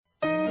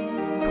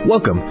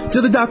Welcome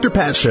to the Dr.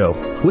 Pat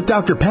Show with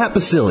Dr. Pat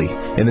Basili.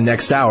 In the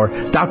next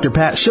hour, Dr.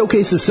 Pat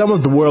showcases some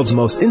of the world's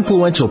most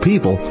influential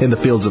people in the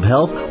fields of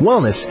health,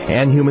 wellness,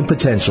 and human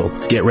potential.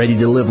 Get ready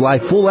to live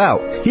life full out.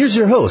 Here's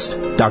your host,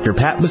 Dr.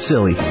 Pat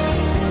Basili.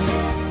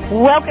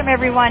 Welcome,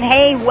 everyone.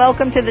 Hey,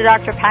 welcome to the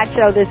Dr. Pat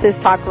Show. This is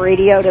Talk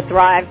Radio to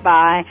Thrive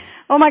By.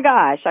 Oh, my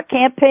gosh, I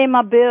can't pay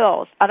my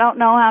bills. I don't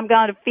know how I'm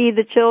going to feed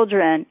the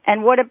children.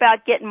 And what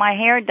about getting my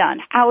hair done?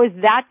 How is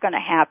that going to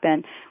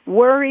happen?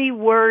 Worry,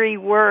 worry,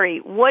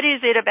 worry. What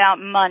is it about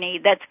money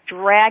that's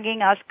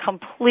dragging us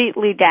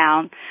completely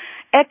down?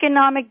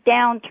 Economic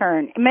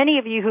downturn. Many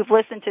of you who've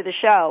listened to the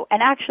show,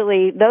 and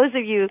actually those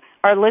of you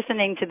are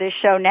listening to this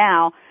show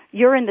now,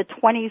 you're in the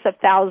 20s of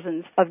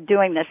thousands of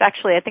doing this.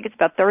 Actually, I think it's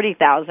about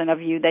 30,000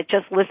 of you that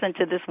just listened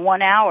to this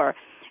 1 hour.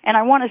 And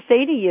I want to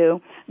say to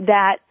you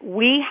that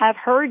we have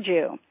heard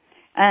you.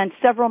 And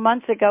several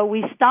months ago,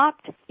 we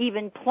stopped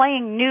even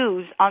playing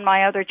news on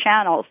my other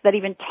channels that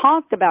even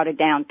talked about a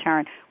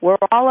downturn. We're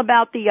all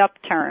about the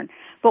upturn.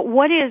 But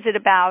what is it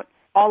about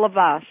all of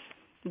us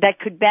that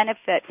could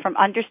benefit from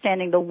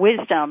understanding the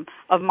wisdom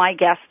of my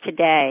guest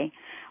today?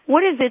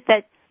 What is it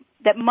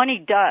that money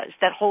does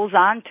that holds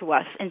on to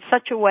us in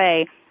such a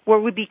way where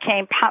we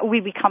become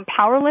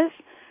powerless,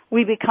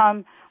 we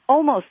become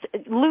almost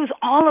lose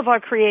all of our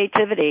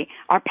creativity,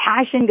 our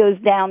passion goes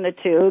down the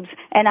tubes,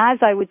 and as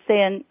I would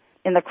say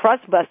in the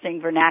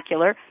crust-busting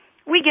vernacular,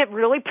 we get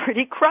really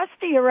pretty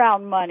crusty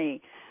around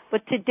money.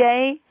 But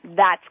today,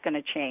 that's going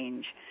to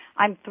change.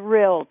 I'm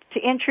thrilled to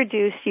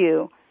introduce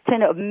you to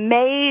an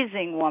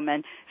amazing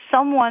woman,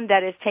 someone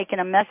that has taken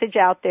a message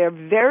out there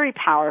very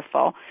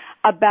powerful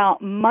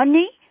about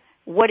money,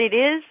 what it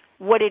is,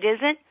 what it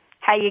isn't,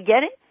 how you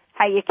get it,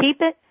 how you keep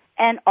it,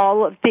 and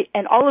all of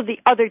the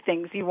other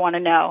things you want to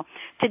know.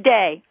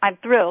 Today, I'm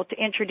thrilled to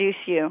introduce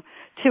you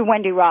to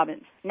Wendy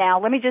Robbins. Now,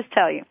 let me just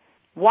tell you,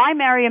 why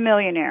marry a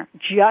millionaire?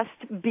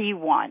 Just be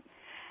one.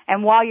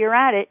 And while you're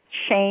at it,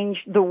 change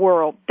the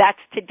world. That's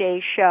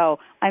today's show.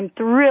 I'm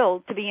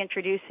thrilled to be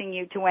introducing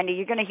you to Wendy.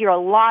 You're going to hear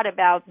a lot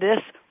about this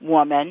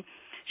woman.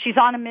 She's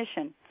on a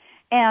mission.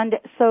 And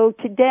so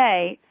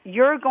today,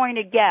 you're going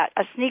to get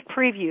a sneak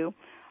preview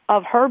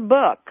of her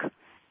book,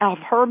 of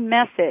her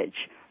message,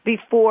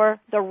 before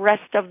the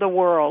rest of the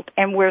world.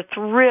 And we're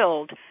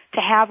thrilled to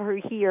have her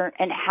here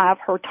and have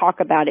her talk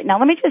about it. Now,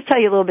 let me just tell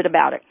you a little bit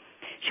about it.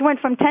 She went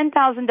from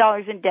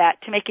 $10,000 in debt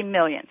to making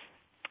millions.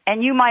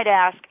 And you might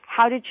ask,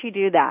 how did she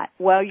do that?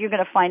 Well, you're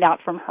going to find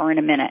out from her in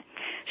a minute.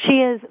 She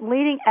is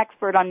leading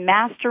expert on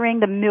mastering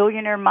the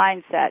millionaire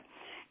mindset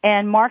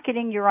and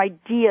marketing your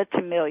idea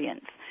to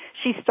millions.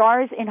 She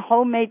stars in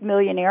Homemade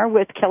Millionaire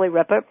with Kelly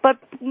Ripa. But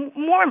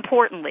more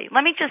importantly,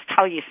 let me just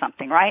tell you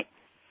something, right?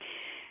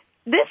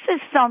 This is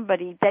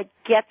somebody that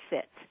gets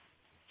it.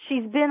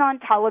 She's been on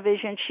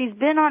television. She's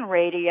been on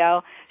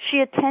radio. She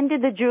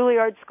attended the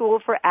Juilliard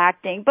School for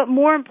Acting. But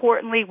more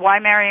importantly, why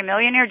marry a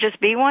millionaire? Just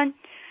be one.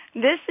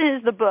 This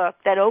is the book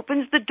that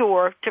opens the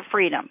door to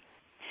freedom.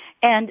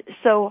 And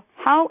so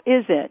how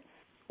is it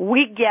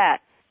we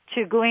get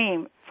to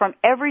glean from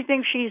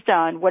everything she's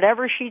done,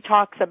 whatever she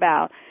talks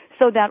about,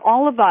 so that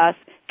all of us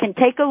can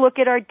take a look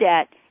at our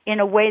debt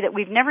in a way that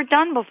we've never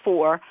done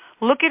before,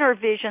 look at our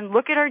vision,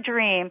 look at our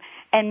dream,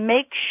 and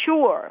make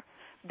sure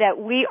that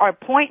we are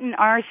pointing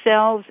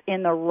ourselves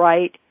in the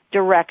right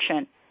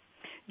direction.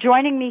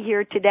 Joining me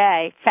here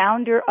today,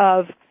 founder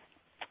of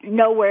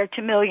Nowhere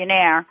to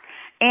Millionaire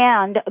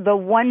and the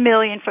 1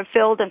 Million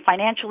Fulfilled and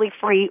Financially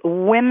Free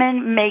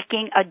Women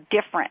Making a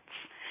Difference,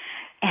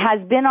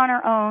 has been on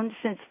her own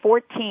since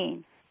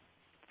 14.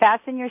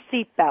 Fasten your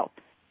seatbelt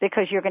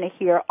because you're going to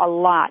hear a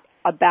lot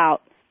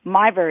about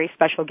my very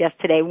special guest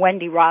today,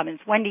 Wendy Robbins.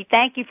 Wendy,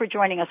 thank you for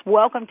joining us.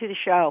 Welcome to the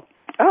show.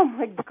 Oh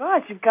my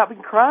gosh, you've got me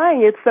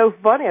crying. It's so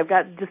funny. I've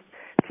got just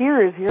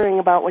tears hearing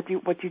about what you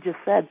just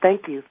said.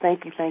 Thank you.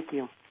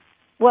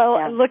 Well,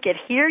 yeah. Look at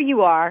here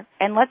you are,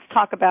 and let's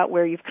talk about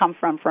where you've come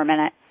from for a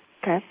minute.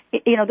 Okay.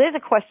 You know, there's a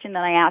question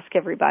that I ask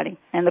everybody,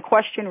 and the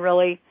question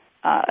really,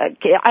 I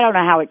don't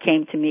know how it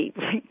came to me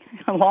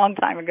a long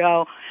time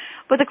ago,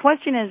 but the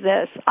question is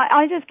this.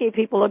 I just gave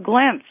people a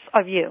glimpse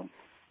of you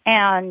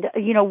and,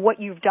 you know,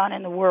 what you've done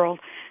in the world.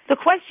 The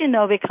question,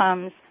 though,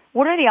 becomes,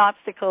 what are the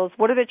obstacles,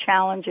 what are the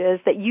challenges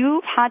that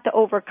you've had to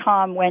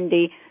overcome,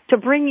 Wendy, to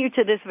bring you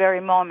to this very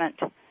moment?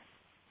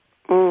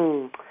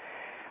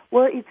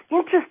 Well, it's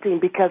interesting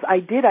because I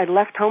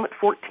left home at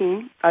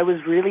 14. I was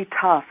really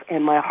tough,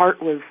 and my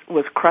heart was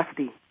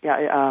crusty.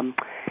 Yeah,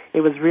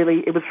 it was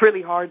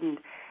really hardened,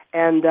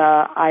 and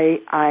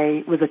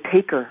I was a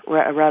taker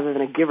rather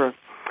than a giver.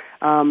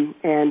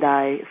 And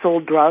I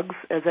sold drugs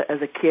as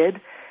a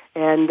kid,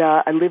 and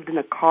I lived in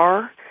a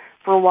car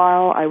for a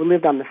while. I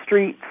lived on the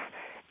streets,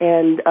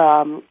 and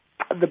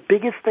the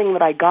biggest thing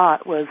that I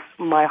got was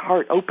my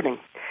heart opening.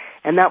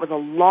 And that was a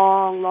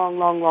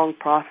long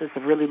process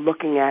of really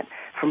looking at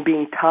from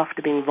being tough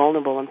to being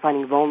vulnerable and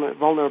finding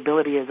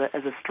vulnerability as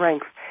a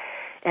strength.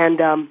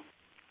 And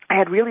I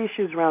had real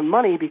issues around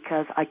money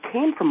because I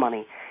came from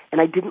money, and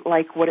I didn't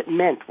like what it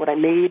meant. What I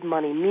made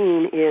money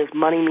mean is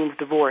money means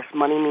divorce.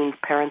 Money means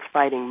parents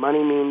fighting.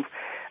 Money means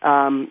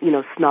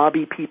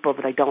snobby people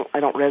that I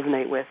don't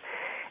resonate with.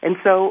 And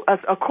so,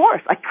 of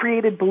course, I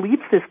created belief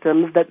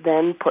systems that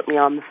then put me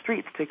on the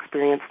streets to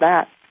experience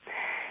that.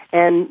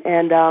 And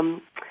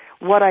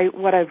what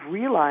I've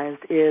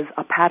realized is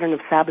a pattern of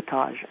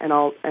sabotage, and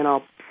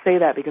I'll say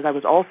that because I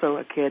was also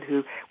a kid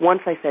who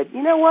once I said,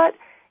 you know what,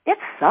 it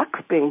sucks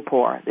being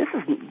poor. This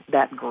isn't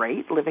that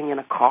great, living in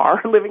a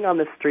car, living on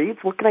the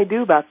streets. What can I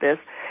do about this?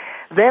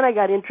 Then I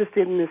got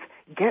interested in this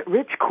get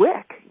rich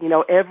quick.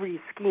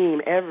 Every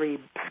scheme, every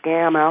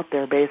scam out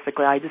there,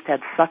 basically, I just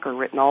had sucker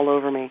written all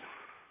over me.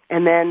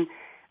 And then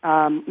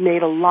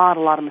made a lot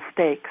of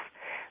mistakes.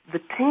 The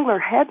Tingler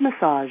head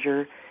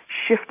massager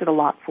shifted a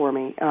lot for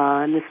me,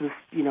 and this was,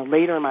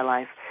 later in my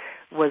life,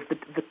 was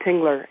the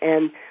Tingler.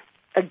 And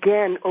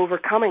again,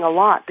 overcoming a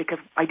lot because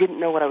I didn't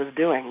know what I was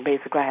doing.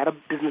 Basically, I had a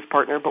business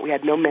partner, but we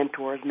had no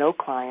mentors, no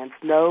clients,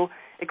 no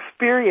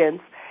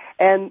experience,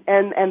 and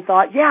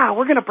thought, yeah,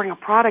 we're going to bring a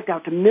product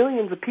out to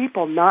millions of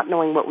people, not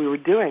knowing what we were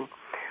doing.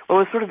 Well,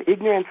 it was sort of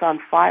ignorance on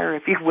fire,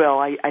 if you will,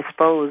 I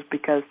suppose,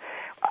 because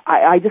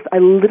I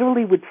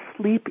literally would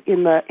sleep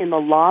in the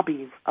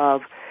lobbies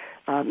of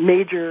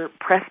major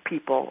press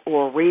people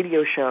or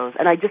radio shows,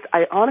 and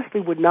I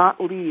honestly would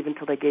not leave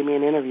until they gave me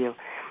an interview.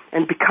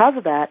 And because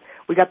of that,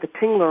 we got the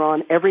Tingler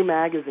on every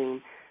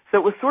magazine. So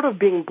it was sort of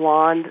being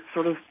blonde,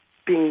 sort of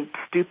being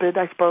stupid,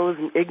 I suppose,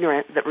 and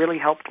ignorant that really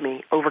helped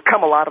me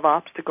overcome a lot of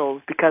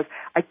obstacles because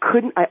I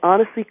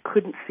honestly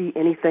couldn't see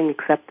anything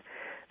except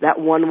that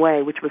one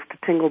way, which was to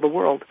tingle the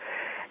world.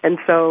 And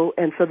so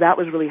that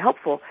was really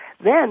helpful.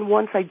 Then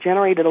once I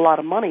generated a lot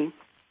of money,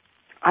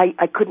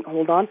 I couldn't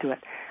hold on to it.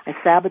 I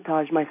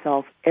sabotaged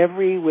myself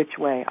every which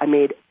way. I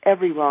made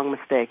every wrong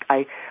mistake.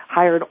 I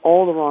hired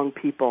all the wrong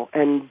people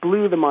and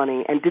blew the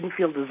money and didn't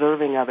feel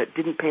deserving of it,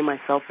 didn't pay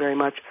myself very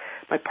much.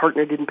 My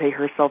partner didn't pay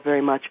herself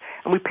very much.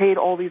 And we paid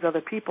all these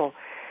other people.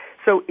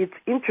 So it's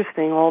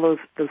interesting, all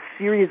those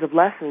series of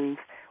lessons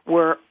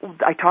where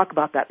I talk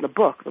about that in the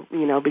book,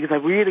 because I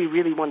really,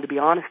 really wanted to be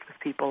honest with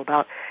people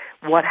about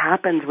what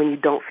happens when you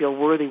don't feel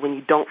worthy, when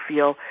you don't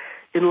feel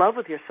in love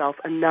with yourself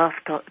enough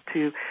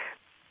to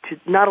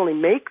not only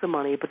make the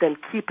money, but then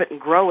keep it and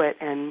grow it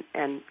and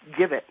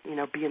give it,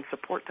 be in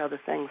support to other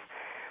things.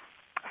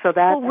 So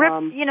that,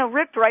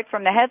 ripped right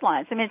from the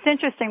headlines. I mean, it's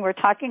interesting we're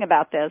talking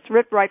about this.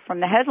 Ripped right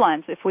from the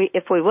headlines, if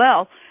we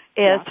will,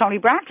 is Toni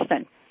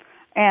Braxton,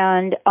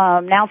 and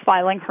now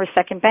filing her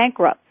second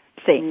bankruptcy.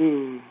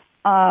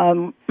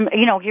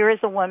 Here is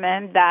a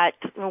woman that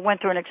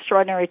went through an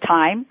extraordinary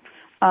time.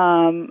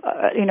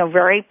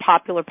 Very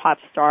popular pop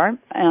star,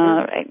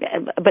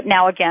 but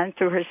now again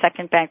through her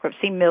second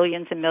bankruptcy,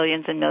 millions and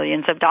millions and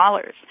millions of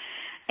dollars.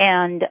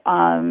 And,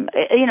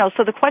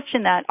 so the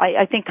question that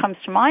I think comes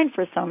to mind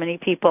for so many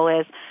people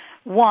is,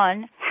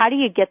 one, how do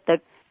you get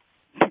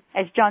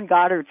as John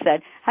Goddard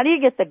said, how do you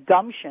get the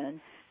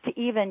gumption to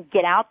even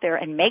get out there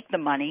and make the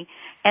money?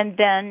 And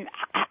then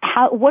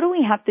what do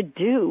we have to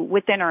do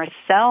within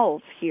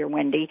ourselves here,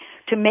 Wendy,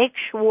 to make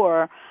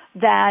sure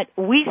that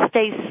we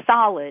stay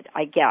solid,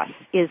 I guess,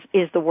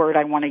 is the word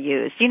I want to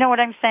use. Do you know what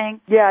I'm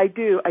saying? Yeah, I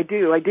do,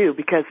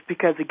 because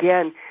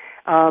again,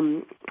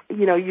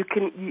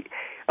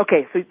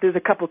 okay, so there's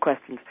a couple of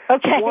questions.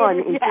 Okay. One,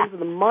 in terms of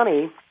the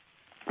money,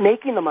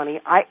 making the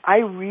money, I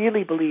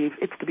really believe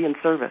it's to be in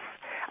service.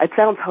 It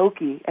sounds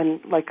hokey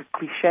and like a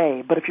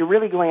cliche, but if you're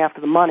really going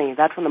after the money,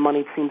 that's when the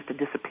money seems to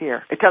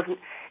disappear. It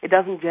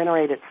doesn't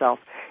generate itself.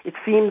 It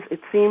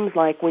seems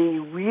like when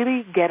you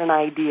really get an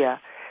idea,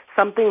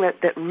 something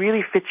that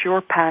really fits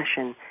your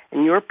passion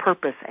and your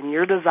purpose and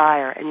your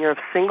desire, and you're of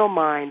single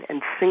mind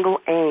and single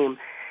aim,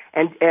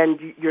 and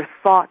your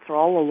thoughts are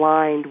all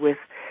aligned with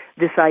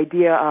this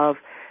idea of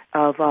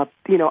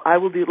I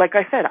will do, like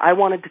I said, I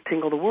wanted to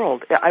tingle the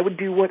world. I would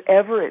do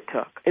whatever it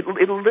took.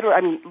 It'll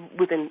literally,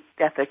 within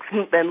ethics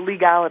and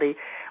legality,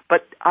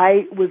 but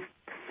I was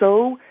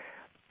so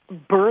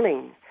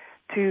burning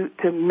to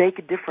make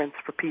a difference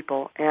for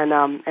people,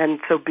 and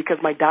so because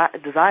my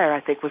desire,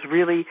 I think, was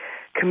really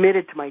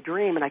committed to my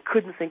dream, and I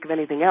couldn't think of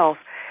anything else,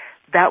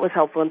 that was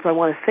helpful. And so I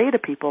want to say to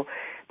people,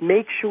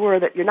 make sure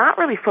that you're not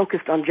really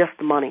focused on just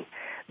the money,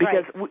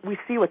 because we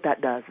see what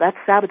that does. That's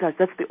sabotage.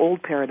 That's the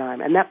old paradigm,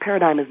 and that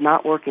paradigm is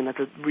not working.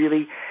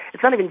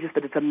 It's not even just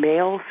that it's a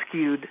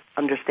male-skewed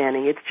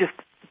understanding. It's just,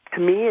 to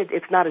me,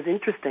 it's not as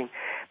interesting,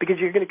 because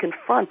you're going to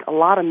confront a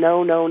lot of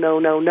no's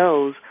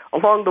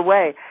along the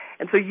way.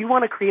 And so you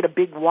want to create a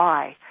big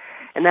why.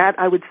 And that,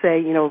 I would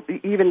say,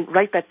 even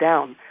write that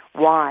down,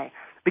 why.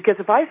 Because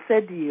if I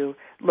said to you,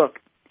 look,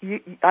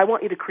 I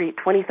want you to create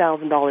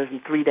 $20,000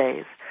 in 3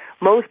 days,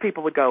 most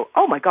people would go,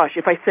 oh my gosh,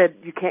 if I said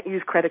you can't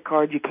use credit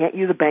cards, you can't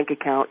use a bank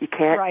account, you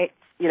can't,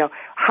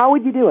 how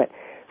would you do it?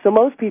 So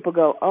most people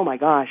go, oh my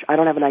gosh, I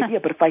don't have an idea.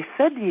 But if I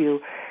said to you,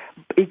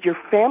 if your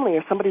family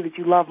or somebody that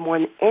you love more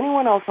than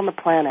anyone else on the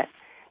planet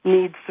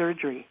needs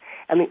surgery,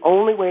 and the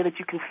only way that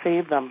you can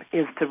save them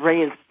is to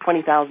raise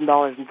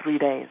 $20,000 in 3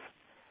 days,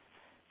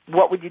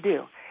 what would you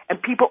do?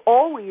 And people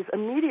always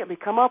immediately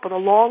come up with a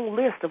long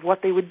list of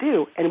what they would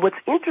do. And what's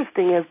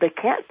interesting is they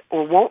can't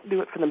or won't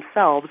do it for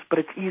themselves, but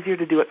it's easier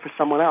to do it for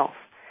someone else,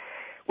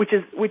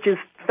 which is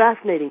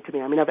fascinating to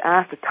me. I mean, I've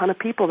asked a ton of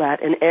people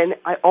that, and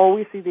I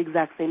always see the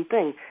exact same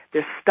thing.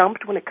 They're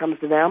stumped when it comes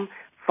to them,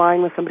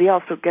 fine with somebody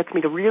else. So it gets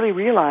me to really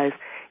realize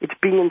it's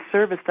being in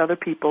service to other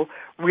people,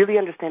 really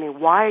understanding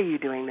why are you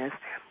doing this,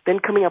 then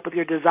coming up with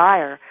your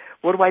desire.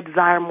 What do I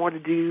desire more to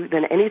do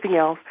than anything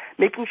else?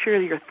 Making sure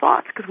that your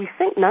thoughts, because we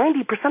think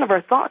 90% of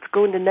our thoughts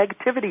go into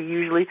negativity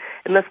usually,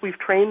 unless we've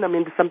trained them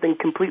into something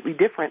completely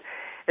different.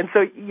 And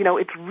so,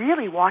 it's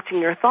really watching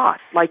your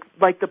thoughts, like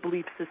the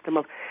belief system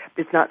of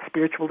it's not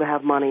spiritual to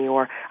have money,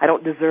 or I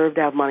don't deserve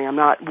to have money, I'm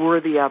not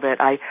worthy of it,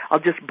 I'll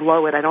just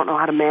blow it, I don't know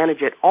how to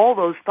manage it. All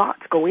those thoughts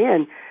go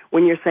in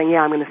when you're saying, yeah,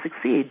 I'm going to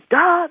succeed.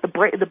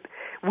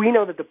 We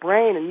know that the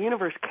brain and the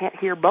universe can't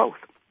hear both.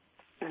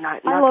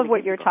 I love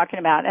what you're talking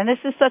about, and this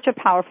is such a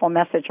powerful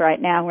message right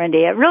now,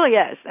 Wendy. It really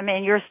is. I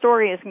mean, your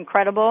story is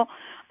incredible.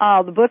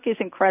 The book is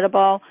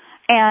incredible,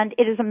 and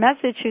it is a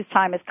message whose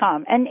time has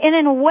come. And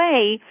in a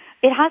way,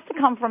 it has to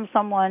come from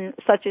someone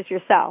such as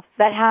yourself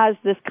that has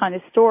this kind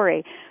of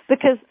story,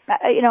 because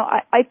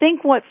I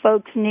think what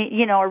folks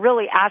need, are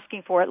really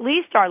asking for, at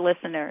least our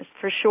listeners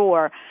for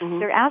sure,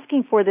 they're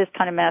asking for this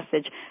kind of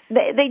message.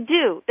 They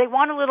do. They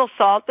want a little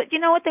salt, but you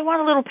know what? They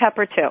want a little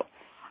pepper too.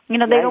 They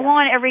don't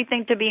want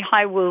everything to be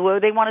high woo-woo.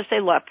 They want to say,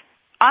 look,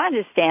 I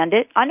understand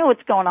it. I know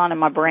what's going on in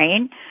my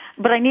brain,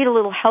 but I need a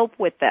little help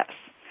with this.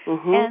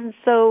 And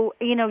so,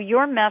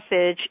 your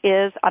message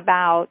is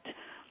about,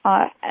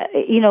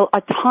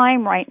 a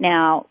time right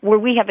now where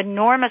we have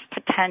enormous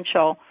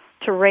potential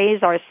to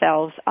raise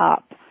ourselves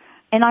up.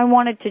 And I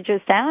wanted to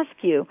just ask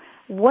you,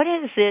 what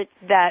is it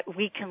that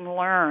we can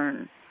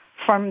learn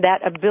from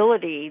that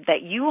ability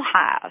that you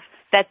have,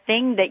 that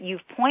thing that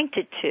you've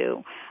pointed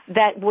to,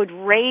 that would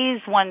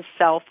raise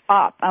oneself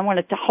up? I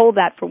wanted to hold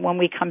that for when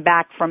we come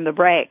back from the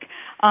break.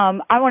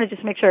 I want to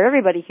just make sure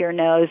everybody here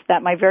knows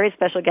that my very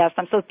special guest,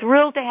 I'm so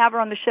thrilled to have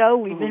her on the show.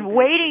 We've been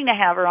waiting to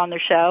have her on the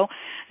show.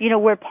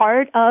 We're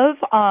part of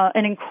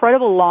an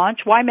incredible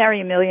launch, Why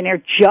Marry a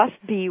Millionaire? Just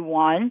Be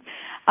One.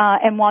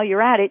 And while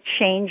you're at it,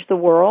 change the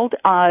world.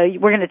 We're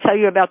going to tell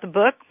you about the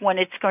book when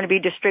it's going to be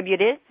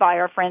distributed by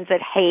our friends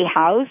at Hay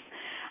House.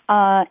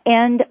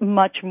 And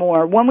much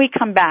more. When we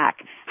come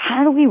back,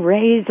 how do we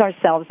raise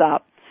ourselves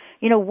up?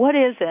 What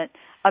is it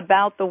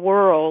about the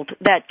world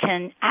that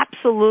can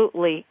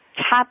absolutely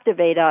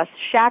captivate us,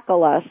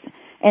 shackle us,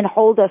 and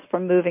hold us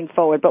from moving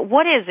forward? But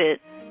what is it?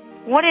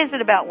 What is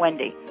it about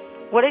Wendy?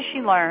 What has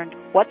she learned?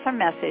 What's her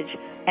message?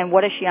 And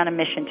what is she on a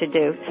mission to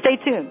do? Stay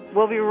tuned.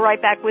 We'll be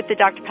right back with the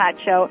Dr. Pat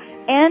Show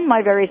and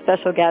my very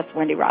special guest,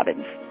 Wendy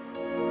Robbins.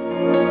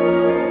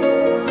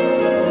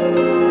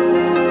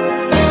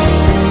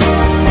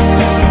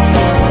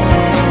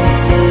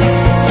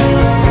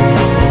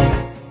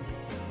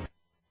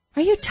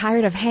 Are you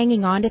tired of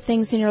hanging on to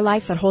things in your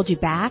life that hold you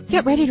back?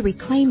 Get ready to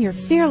reclaim your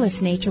fearless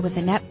nature with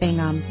Annette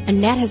Bingham.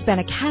 Annette has been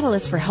a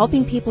catalyst for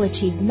helping people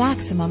achieve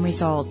maximum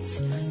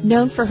results.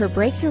 Known for her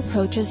breakthrough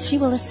approaches, she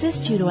will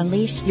assist you to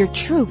unleash your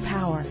true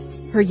power.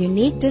 Her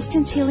unique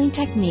distance healing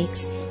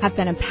techniques have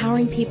been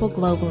empowering people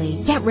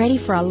globally. Get ready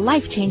for a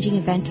life-changing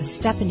event to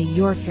step into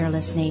your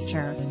fearless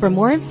nature. For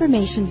more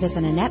information,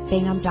 visit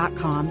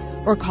AnnetteBingham.com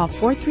or call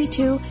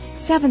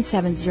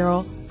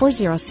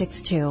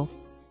 432-770-4062.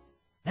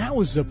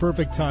 Now is the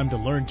perfect time to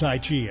learn Tai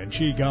Chi and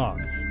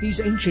Qigong. These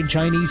ancient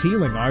Chinese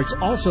healing arts,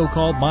 also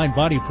called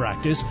mind-body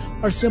practice,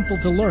 are simple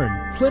to learn,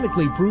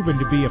 clinically proven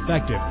to be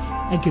effective,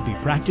 and can be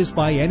practiced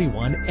by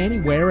anyone,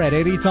 anywhere, at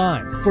any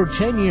time. For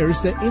 10 years,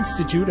 the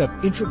Institute of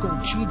Integral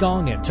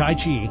Qigong and Tai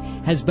Chi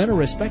has been a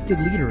respected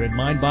leader in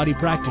mind-body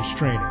practice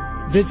training.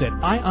 Visit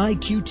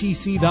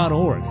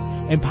iiqtc.org.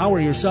 Empower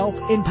yourself,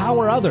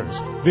 empower others.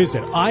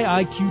 Visit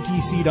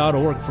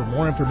iiqtc.org for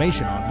more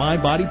information on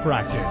mind-body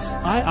practice.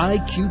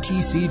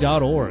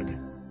 iiqtc.org.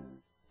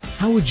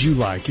 How would you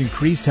like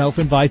increased health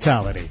and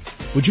vitality?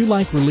 Would you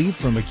like relief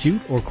from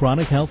acute or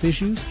chronic health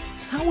issues?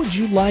 How would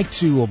you like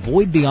to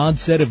avoid the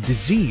onset of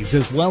disease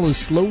as well as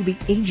slow the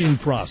aging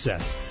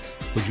process?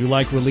 Would you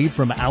like relief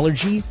from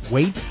allergy,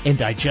 weight, and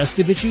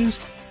digestive issues?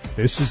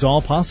 This is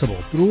all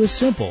possible through a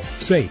simple,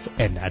 safe,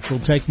 and natural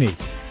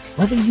technique.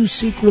 Whether you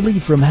seek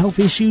relief from health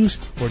issues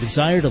or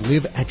desire to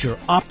live at your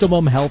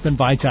optimum health and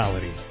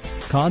vitality,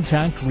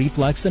 contact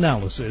reflex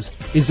analysis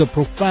is a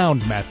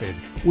profound method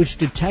which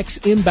detects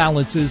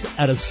imbalances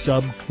at a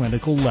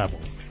subclinical level,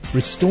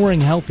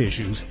 restoring health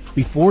issues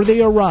before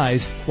they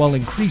arise while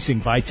increasing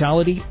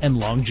vitality and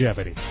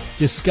longevity.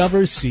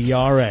 Discover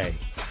CRA.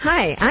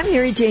 Hi, I'm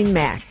Mary Jane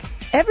Mack.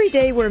 Every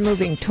day we're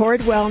moving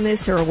toward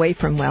wellness or away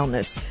from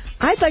wellness.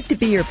 I'd like to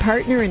be your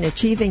partner in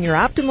achieving your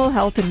optimal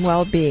health and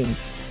well-being.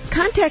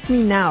 Contact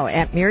me now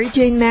at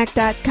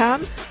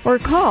maryjanemack.com or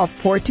call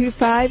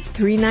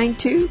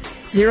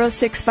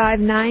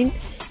 425-392-0659.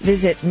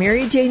 Visit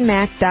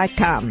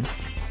maryjanemack.com.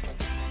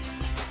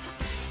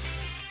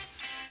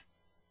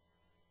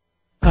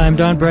 I'm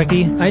Don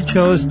Brecky. I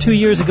chose 2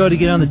 years ago to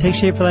get on the Take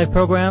Shape for Life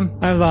program.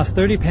 I've lost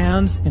 30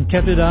 pounds and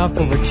kept it off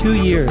over 2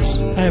 years.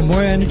 I have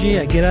more energy.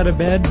 I get out of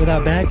bed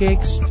without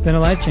backaches. It's been a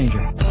life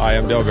changer. Hi,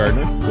 I'm Dale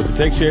Gardner. With the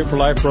Take Shape for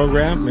Life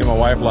program, me and my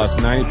wife lost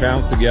 90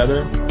 pounds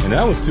together. And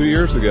that was 2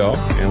 years ago,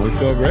 and we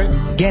feel great.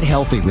 Get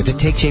healthy with the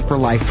Take Shape for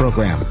Life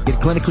program. Get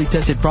clinically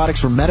tested products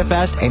from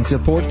Medifast and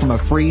support from a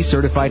free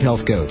certified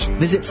health coach.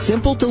 Visit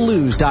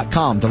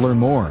simpletolose.com to learn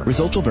more.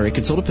 Results will vary.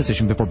 Consult a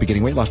physician before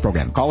beginning weight loss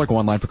program. Call or go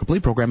online for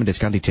complete program and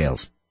discount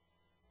details.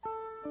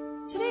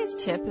 Today's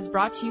tip is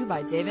brought to you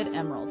by David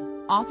Emerald,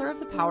 author of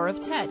The Power of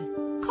TED.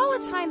 Call a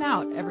time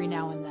out every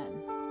now and then.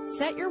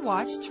 Set your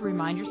watch to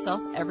remind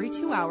yourself every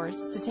 2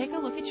 hours to take a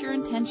look at your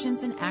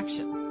intentions and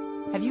actions.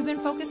 Have you been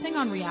focusing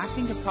on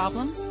reacting to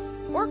problems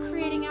or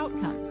creating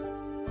outcomes?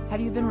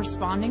 Have you been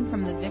responding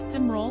from the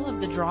victim role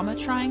of the drama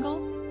triangle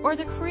or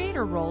the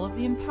creator role of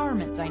the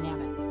empowerment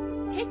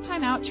dynamic? Take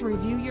time out to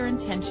review your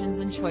intentions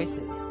and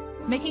choices,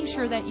 making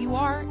sure that you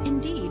are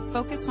indeed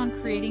focused on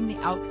creating the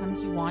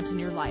outcomes you want in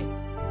your life.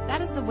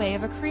 That is the way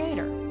of a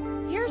creator.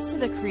 Here's to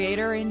the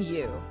creator in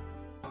you.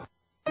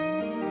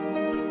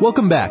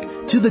 Welcome back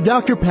to the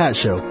Dr. Pat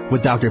Show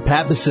with Dr.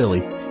 Pat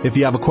Basile. If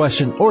you have a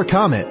question or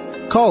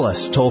comment, call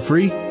us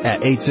toll-free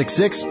at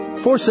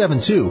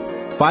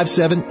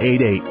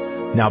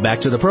 866-472-5788. Now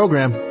back to the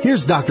program.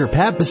 Here's Dr.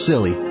 Pat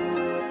Basile.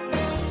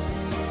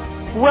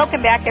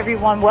 Welcome back,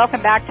 everyone.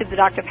 Welcome back to the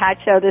Dr. Pat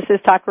Show. This is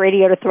Talk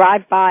Radio to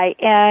Thrive By.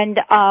 And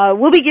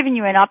we'll be giving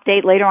you an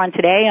update later on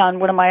today on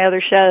one of my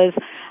other shows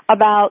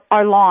about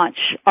our launch,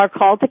 our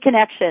call to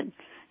connection.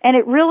 And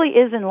it really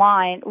is in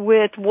line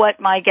with what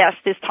my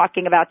guest is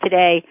talking about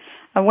today,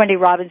 Wendy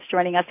Robbins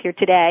joining us here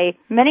today.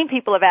 Many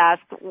people have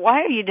asked,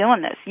 why are you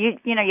doing this? You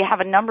have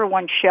a number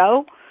one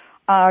show,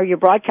 you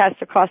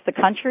broadcast across the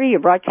country, you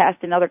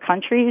broadcast in other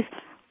countries.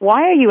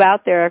 Why are you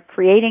out there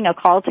creating a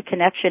call to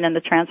connection in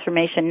the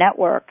Transformation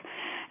Network?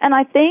 And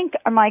I think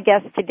my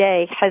guest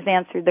today has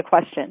answered the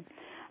question.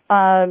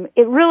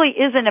 It really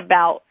isn't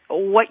about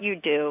what you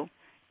do.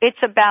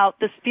 It's about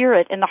the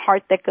spirit and the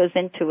heart that goes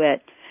into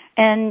it.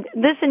 And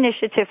this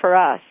initiative for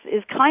us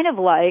is kind of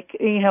like,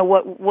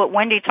 what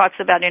Wendy talks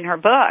about in her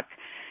book.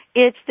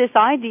 It's this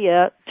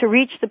idea to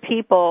reach the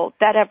people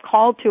that have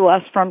called to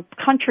us from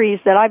countries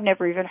that I've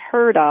never even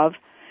heard of,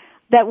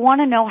 that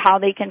want to know how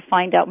they can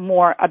find out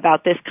more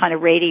about this kind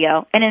of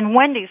radio. And in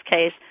Wendy's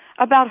case,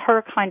 about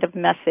her kind of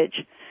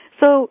message.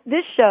 So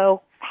this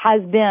show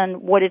has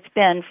been what it's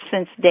been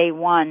since day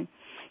one.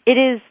 It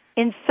is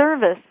in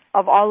service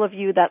of all of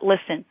you that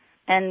listen.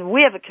 And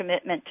we have a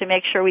commitment to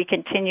make sure we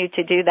continue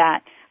to do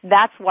that.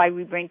 That's why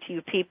we bring to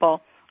you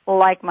people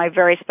like my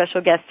very special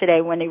guest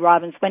today, Wendy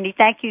Robbins. Wendy,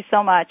 thank you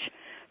so much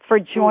for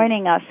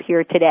joining us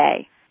here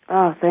today.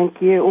 Oh,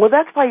 thank you. Well,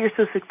 that's why you're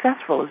so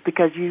successful, is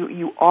because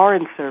you are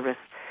in service.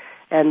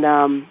 And,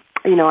 I'm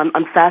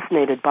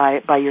fascinated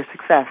by your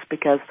success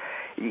because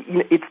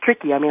it's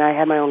tricky. I mean, I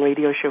had my own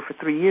radio show for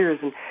 3 years,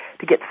 and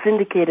to get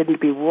syndicated and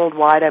to be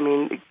worldwide,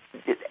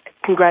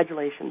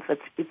 congratulations.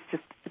 It's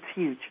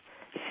huge.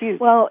 It's huge.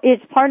 Well,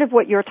 it's part of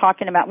what you're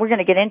talking about. We're going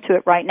to get into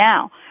it right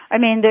now. I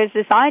mean, there's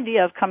this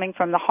idea of coming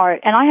from the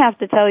heart, and I have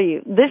to tell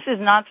you, this is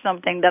not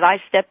something that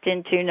I stepped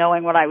into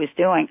knowing what I was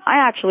doing. I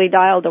actually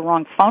dialed the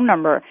wrong phone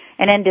number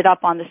and ended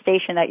up on the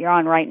station that you're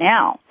on right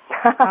now.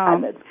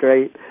 That's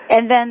great.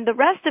 And then the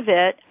rest of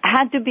it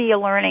had to be a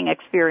learning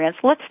experience.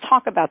 Let's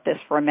talk about this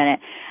for a minute.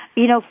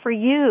 For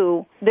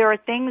you, there are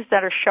things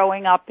that are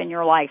showing up in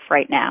your life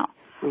right now.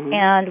 Mm-hmm.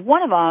 And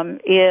one of them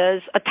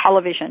is a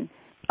television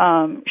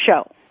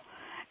show.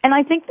 And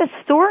I think the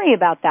story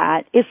about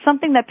that is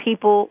something that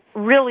people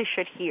really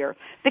should hear,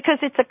 because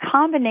it's a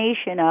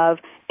combination of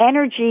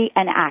energy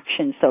and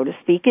action, so to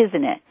speak,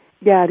 isn't it?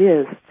 Yeah, it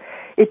is.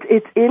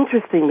 It's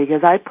interesting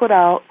because I put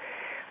out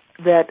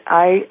that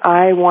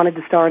I wanted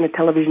to star in a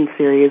television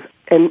series,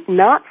 and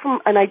not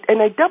from, and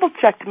I double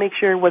checked to make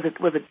sure was it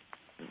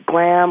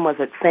glam, was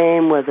it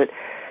fame, was it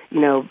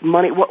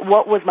money?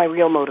 What was my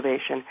real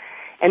motivation?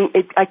 And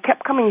I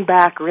kept coming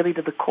back really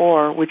to the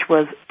core, which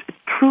was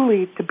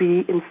truly to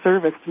be in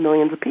service to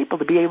millions of people,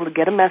 to be able to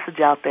get a message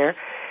out there.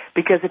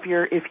 Because if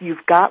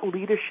you've got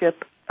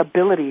leadership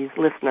abilities,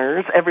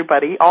 listeners,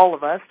 everybody, all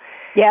of us,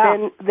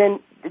 then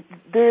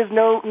there's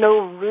no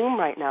room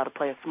right now to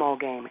play a small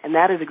game. And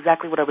that is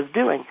exactly what I was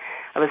doing.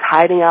 I was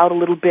hiding out a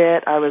little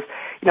bit.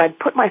 I'd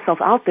put myself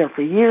out there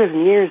for years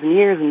and years and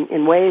years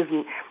in ways,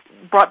 and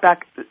brought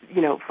back,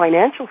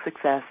 financial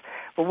success,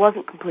 but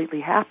wasn't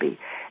completely happy.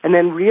 And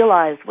then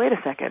realized, wait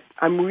a second,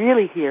 I'm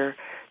really here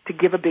to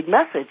give a big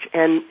message,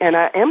 and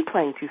I am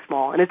playing too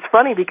small. And it's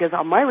funny because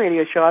on my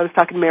radio show, I was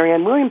talking to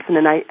Marianne Williamson,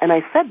 and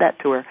I said that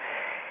to her.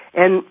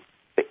 And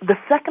the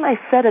second I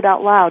said it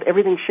out loud,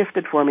 everything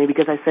shifted for me,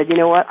 because I said, you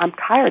know what, I'm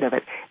tired of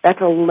it.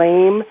 That's a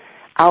lame,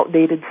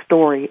 outdated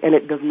story, and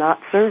it does not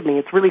serve me.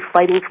 It's really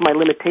fighting for my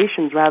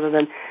limitations rather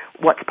than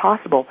what's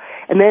possible.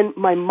 And then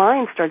my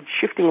mind started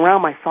shifting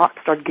around. My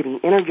thoughts started getting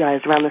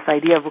energized around this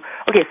idea of,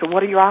 okay, so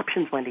what are your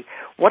options, Wendy?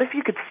 What if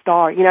you could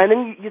star, and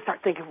then you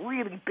start thinking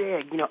really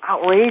big,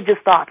 outrageous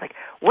thoughts, like,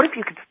 what if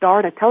you could star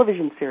in a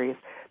television series?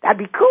 That'd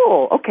be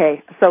cool.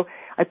 Okay, so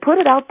I put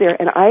it out there,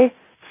 and I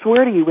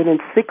swear to you, within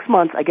 6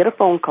 months, I get a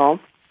phone call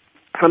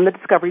from the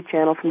Discovery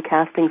Channel, from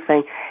casting,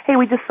 saying, hey,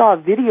 we just saw a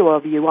video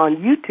of you on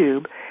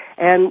YouTube,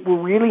 and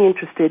we're really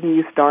interested in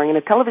you starring in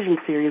a television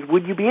series.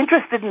 Would you be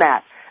interested in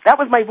that? That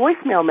was my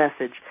voicemail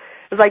message.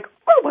 It was like,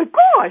 oh my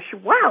gosh,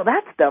 wow,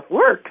 that stuff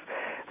works.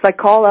 So I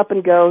call up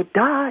and go,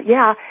 duh,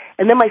 yeah.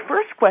 And then my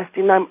first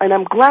question, and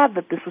I'm glad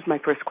that this was my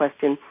first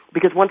question,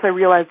 because once I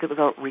realized it was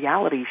a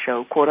reality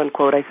show, quote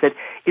unquote, I said,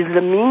 is it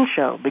a mean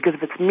show? Because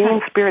if it's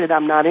mean-spirited,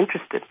 I'm not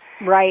interested.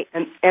 Right.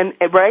 And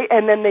right,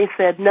 and then they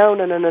said, no.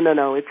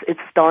 It's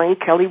starring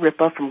Kelly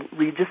Ripa from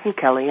Regis and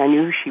Kelly. I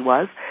knew who she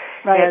was.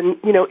 Right. And,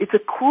 it's a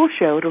cool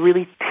show to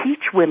really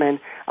teach women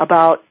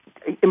about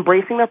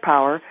embracing their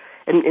power.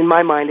 And in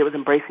my mind, it was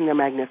embracing their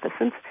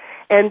magnificence.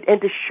 And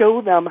to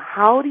show them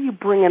how do you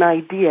bring an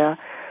idea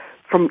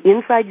from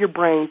inside your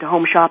brain to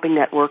Home Shopping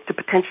Network to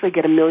potentially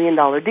get $1 million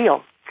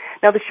deal.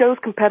 Now the show's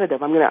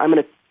competitive. I'm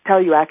gonna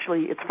tell you,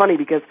 actually, it's funny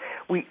because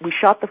we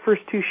shot the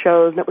first 2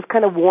 shows and it was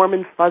kind of warm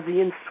and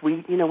fuzzy and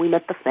sweet. We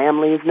met the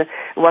families and it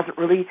wasn't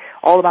really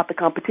all about the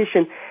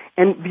competition,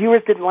 and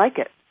viewers didn't like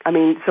it.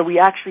 So we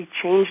actually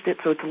changed it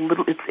so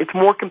it's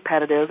more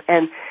competitive,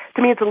 and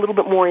to me it's a little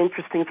bit more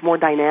interesting, it's more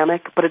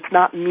dynamic, but it's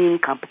not mean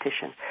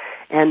competition.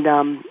 And,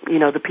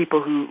 the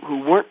people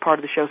who weren't part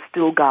of the show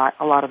still got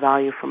a lot of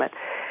value from it.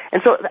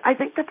 And so I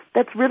think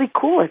that's really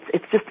cool.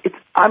 It's just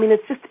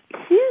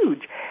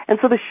huge. And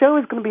so the show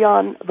is going to be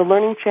on the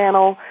Learning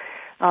Channel,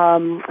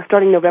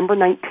 starting November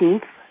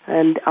 19th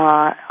and,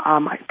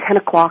 10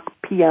 o'clock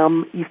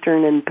p.m.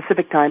 Eastern and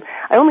Pacific time.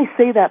 I only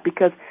say that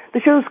because the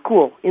show is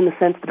cool in the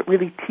sense that it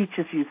really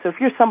teaches you. So if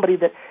you're somebody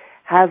that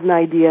has an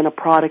idea and a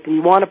product and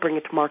you want to bring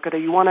it to market, or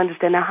you want to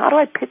understand, now how do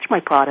I pitch my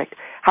product?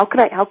 How can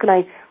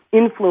I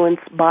influence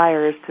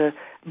buyers to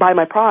buy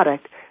my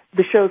product?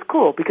 The show's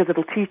cool because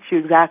it'll teach you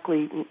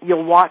exactly.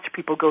 You'll watch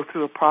people go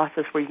through a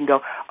process where you can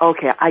go,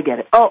 okay, I get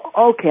it. Oh,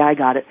 okay, I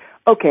got it.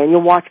 Okay, and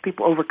you'll watch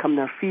people overcome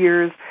their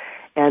fears,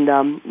 and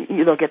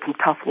they'll get some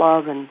tough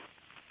love, and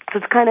so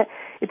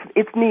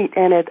it's neat.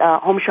 And at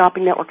Home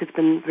Shopping Network, it's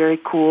been very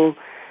cool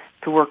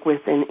to work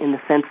with in the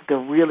sense that they're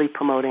really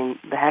promoting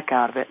the heck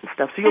out of it and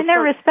stuff. So and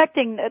they're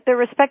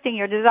respecting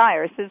your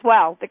desires as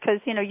well, because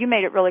you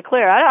made it really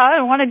clear. I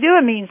don't want to do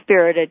a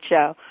mean-spirited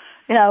show.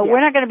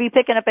 We're not going to be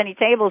picking up any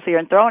tables here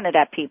and throwing it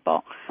at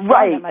people.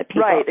 Right,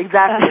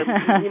 exactly.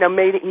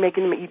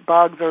 Making them eat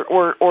bugs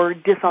or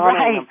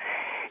dishonoring them.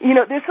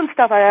 There's some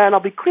stuff, and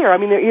I'll be clear,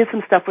 there is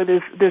some stuff where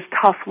there's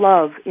tough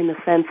love in the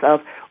sense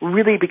of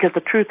really, because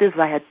the truth is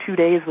I had 2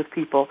 days with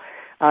people.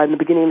 In the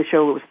beginning of the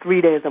show, it was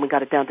 3 days, then we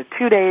got it down to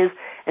 2 days.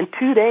 And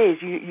 2 days,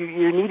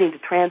 you're needing to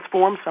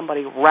transform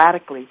somebody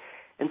radically.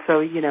 And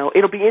so,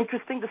 it'll be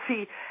interesting to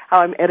see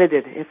how I'm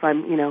edited, if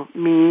I'm,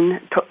 mean,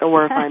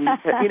 or if I'm,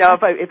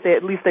 if they,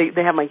 at least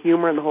they have my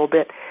humor and the whole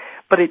bit.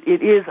 But it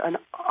is an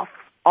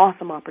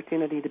awesome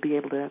opportunity to be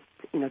able to,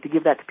 to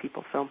give that to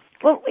people. So,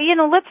 well,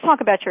 let's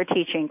talk about your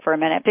teaching for a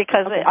minute,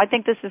 because okay. I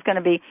think this is going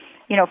to be,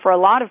 for a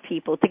lot of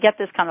people to get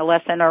this kind of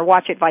lesson or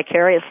watch it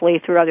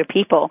vicariously through other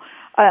people.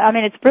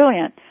 It's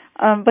brilliant.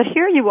 But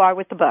here you are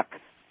with the book.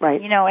 Right.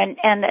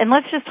 And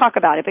let's just talk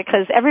about it,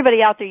 because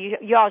everybody out there,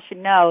 you all should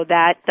know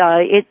that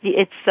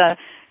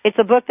it's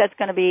a book that's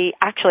going to be,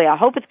 actually, I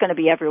hope it's going to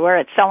be everywhere.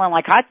 It's selling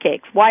like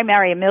hotcakes. Why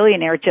Marry a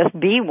Millionaire? Just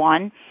Be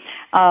One.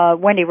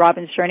 Wendy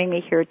Robbins joining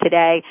me here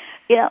today.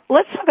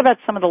 Let's talk about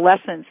some of the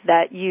lessons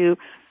that you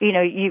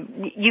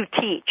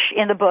teach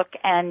in the book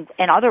and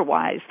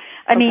otherwise.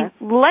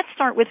 Let's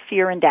start with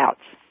fear and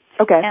doubts.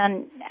 Okay.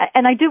 And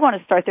I do want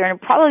to start there, and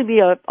it'll probably be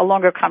a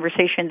longer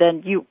conversation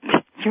than you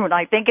and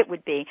I think it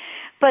would be.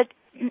 But,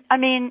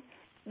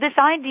 this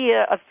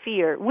idea of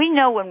fear, we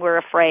know when we're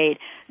afraid.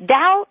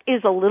 Doubt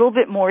is a little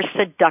bit more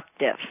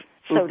seductive,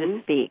 so to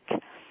speak.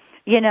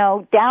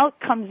 Doubt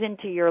comes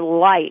into your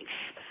life,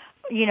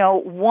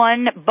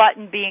 one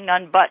button being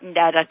unbuttoned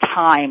at a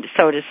time,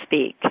 so to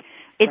speak.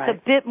 It's right.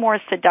 A bit more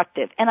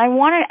seductive. And I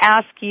want to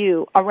ask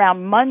you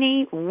around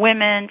money,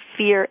 women,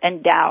 fear,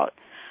 and doubt.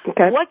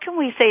 Okay. What can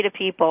we say to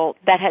people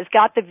that has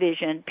got the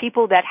vision,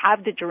 people that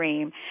have the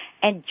dream,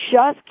 and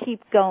just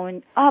keep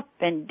going up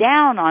and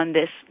down on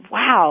this,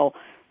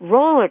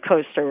 roller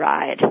coaster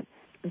ride?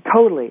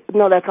 Totally.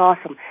 No, that's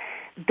awesome.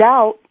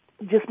 Doubt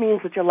just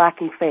means that you're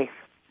lacking faith.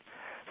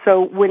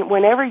 So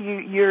whenever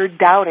you're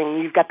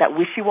doubting, you've got that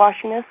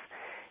wishy-washiness.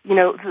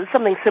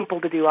 Something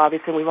simple to do,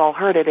 obviously, and we've all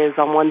heard it, is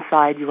on one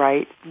side you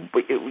write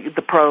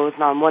the pros,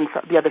 and on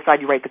the other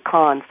side you write the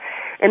cons.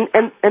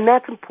 And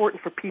that's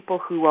important for people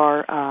who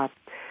are,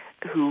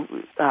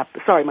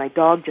 sorry, my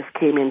dog just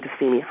came in to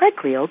see me. Hi,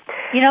 Cleo.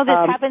 This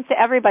happens to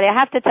everybody. I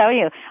have to tell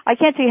you, I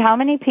can't tell you how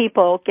many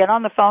people get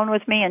on the phone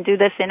with me and do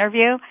this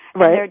interview,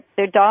 right. And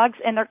their dogs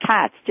and their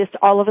cats just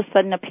all of a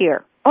sudden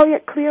appear. Oh, yeah,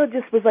 Cleo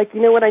just was like,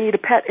 you know what, I need a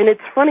pet. And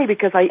it's funny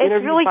because I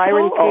interviewed really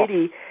Byron cool.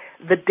 Katie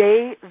the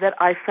day that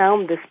I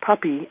found this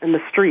puppy in the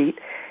street.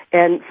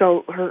 And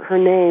so her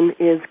name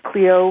is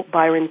Cleo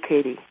Byron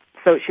Katie.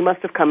 So she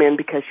must have come in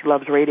because she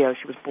loves radio.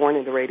 She was born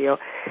into radio.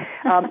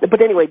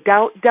 But anyway,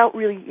 doubt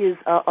really is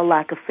a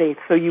lack of faith.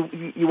 So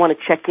you want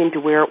to check into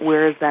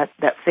where is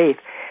that faith.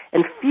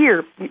 And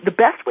fear, the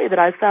best way that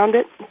I've found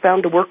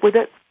to work with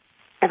it,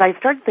 and I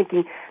started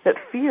thinking that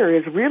fear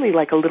is really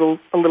like a little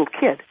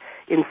kid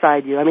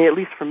inside you. At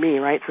least for me,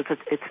 right? So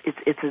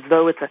it's as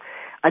though it's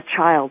a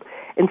child.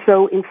 And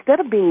so instead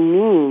of being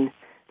mean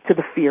to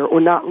the fear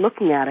or not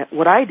looking at it,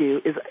 what I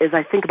do is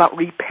I think about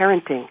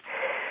reparenting.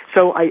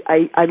 So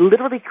I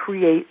literally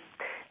create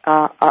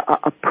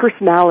a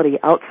personality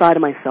outside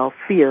of myself,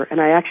 fear, and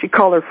I actually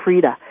call her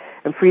Frida.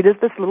 And Frida's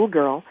this little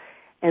girl,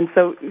 and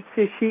so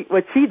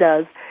what she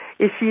does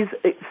is she's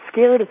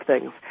scared of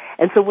things.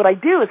 And so what I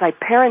do is I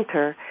parent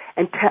her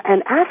and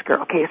ask her,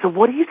 okay, so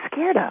what are you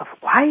scared of?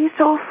 Why are you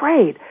so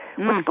afraid?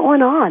 What's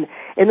going on?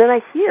 And then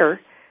I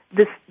hear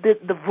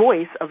the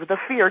voice of the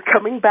fear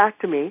coming back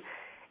to me,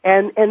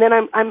 and then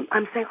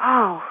I'm saying,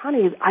 oh,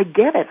 honey, I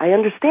get it, I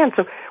understand.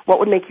 So what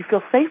would make you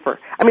feel safer?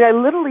 I mean, I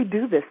literally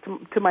do this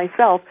to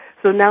myself.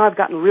 So now I've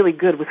gotten really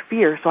good with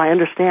fear, so I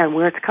understand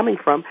where it's coming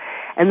from,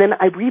 and then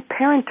I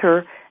reparent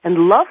her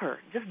and love her,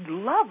 just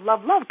love,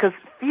 because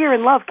fear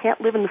and love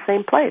can't live in the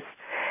same place.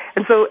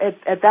 And so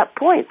at that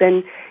point,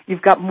 then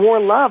you've got more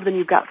love than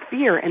you've got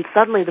fear, and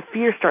suddenly the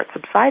fear starts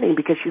subsiding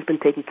because she's been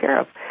taken care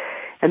of.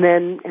 And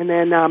then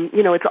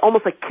it's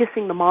almost like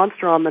kissing the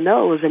monster on the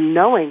nose and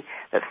knowing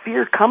that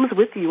fear comes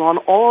with you on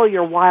all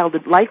your wild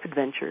life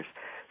adventures.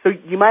 So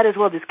you might as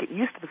well just get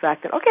used to the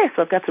fact that, okay,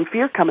 so I've got some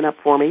fear coming up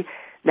for me.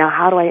 Now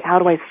how do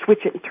I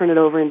switch it and turn it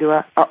over into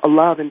a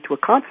love, into a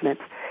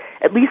confidence?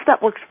 At least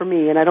that works for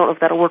me, and I don't know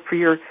if that'll work for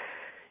your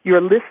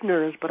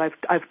listeners, but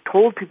I've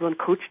told people and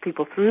coached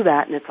people through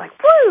that, and it's like,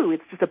 woo!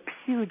 It's just a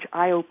huge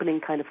eye-opening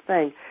kind of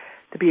thing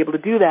to be able to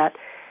do that.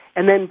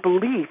 And then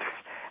beliefs.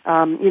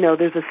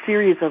 There's a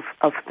series of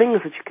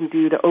things that you can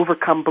do to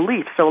overcome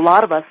beliefs. So a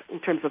lot of us, in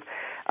terms of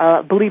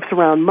beliefs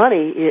around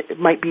money, it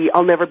might be,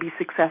 I'll never be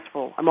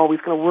successful. I'm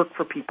always going to work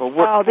for people.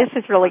 This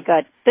is really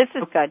good. This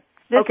is good.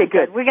 Okay,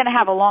 good. We're going to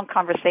have a long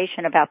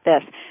conversation about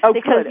this. Oh,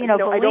 because, good.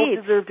 beliefs. I don't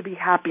deserve to be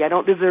happy. I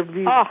don't deserve to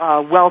be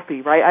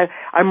wealthy, right?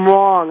 I'm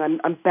wrong.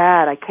 I'm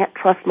bad. I can't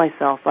trust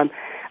myself. I'm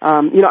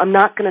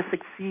not going to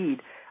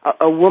succeed.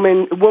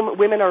 Women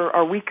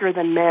are weaker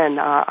than men.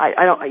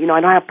 I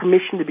don't have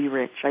permission to be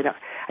rich. I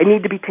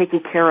need to be taken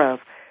care of.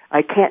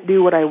 I can't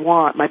do what I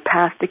want. My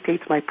past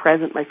dictates my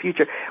present, my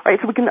future. Right?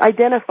 So we can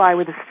identify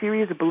with a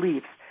series of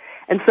beliefs.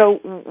 And so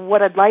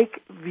what I'd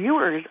like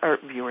listeners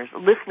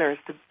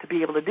to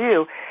be able to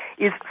do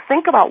is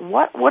think about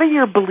what are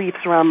your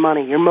beliefs around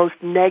money, your most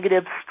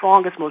negative,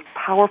 strongest, most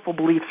powerful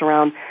beliefs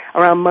around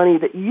money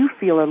that you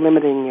feel are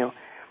limiting you.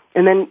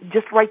 And then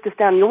just write this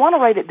down. You'll want to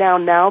write it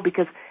down now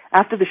because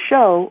after the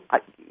show,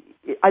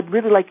 I'd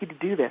really like you to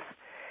do this.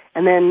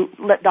 And then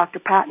let Dr.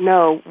 Pat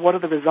know what are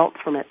the results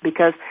from it.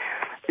 Because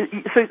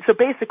so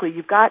basically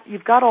you've got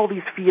all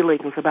these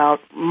feelings about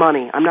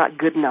money. I'm not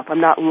good enough.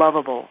 I'm not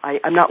lovable.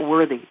 I'm not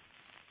worthy.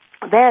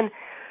 Then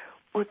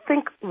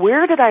think,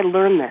 where did I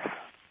learn this?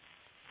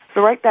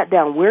 So write that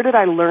down. Where did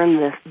I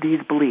learn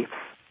these beliefs?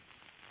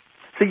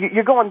 So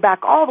you're going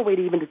back all the way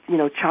to even to,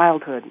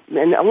 childhood.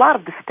 And a lot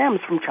of this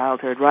stems from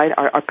childhood, right?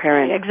 Our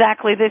parents.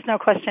 Exactly. There's no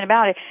question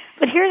about it.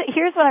 But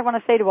here's what I want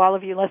to say to all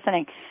of you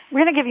listening.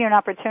 We're going to give you an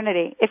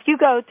opportunity. If you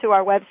go to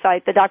our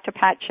website, the Dr.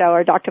 Pat Show,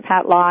 or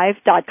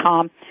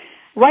drpatlive.com,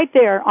 right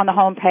there on the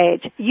home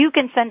page, you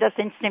can send us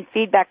instant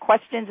feedback,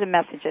 questions, and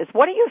messages.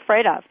 What are you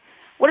afraid of?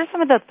 What are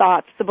some of the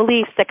thoughts, the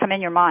beliefs that come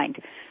in your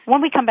mind?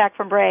 When we come back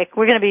from break,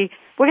 we're going to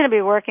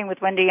be working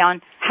with Wendy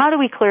on how do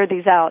we clear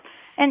these out.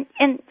 And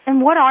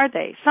what are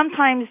they?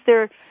 Sometimes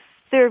they're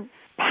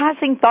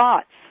passing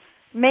thoughts,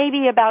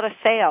 maybe about a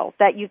sale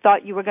that you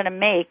thought you were going to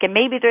make, and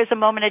maybe there's a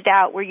moment of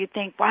doubt where you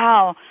think,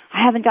 wow,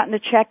 I haven't gotten the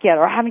check yet,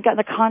 or I haven't gotten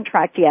the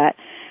contract yet.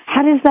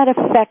 How does that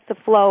affect the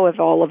flow of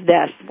all of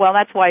this? Well,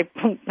 that's why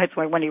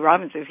Wendy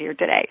Robbins is here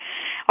today.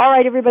 All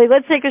right, everybody,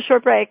 let's take a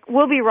short break.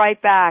 We'll be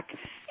right back.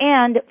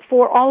 And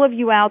for all of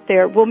you out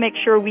there, we'll make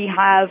sure we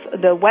have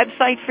the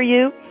website for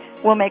you.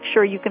 We'll make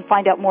sure you can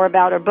find out more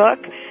about our book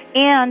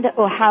and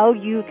how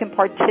you can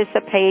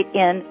participate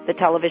in the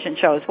television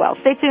show as well.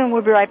 Stay tuned.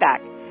 We'll be right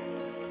back.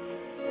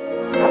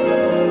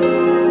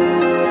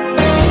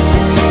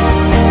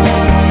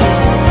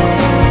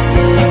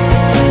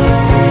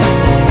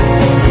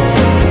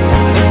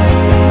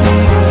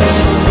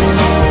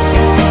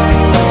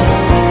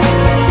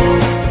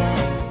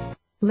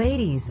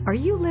 Ladies, are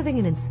you living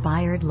an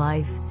inspired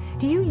life?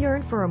 Do you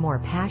yearn for a more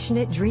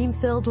passionate,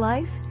 dream-filled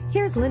life?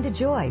 Here's Linda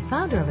Joy,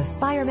 founder of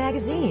Aspire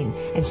Magazine,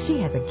 and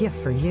she has a gift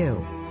for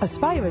you.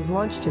 Aspire has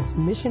launched its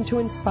Mission to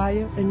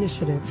Inspire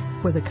initiative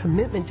with a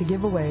commitment to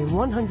give away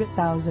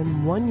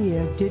 100,000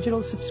 one-year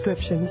digital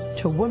subscriptions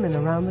to women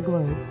around the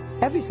globe.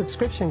 Every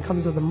subscription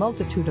comes with a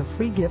multitude of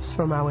free gifts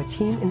from our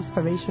Team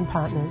Inspiration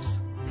partners.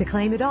 To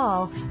claim it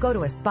all, go to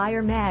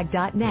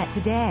aspiremag.net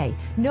today.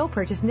 No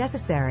purchase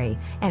necessary,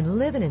 and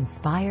live an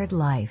inspired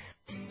life.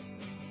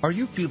 Are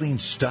you feeling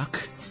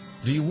stuck?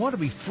 Do you want to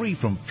be free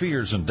from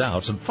fears and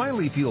doubts and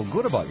finally feel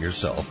good about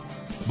yourself,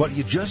 but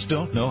you just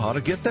don't know how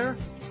to get there?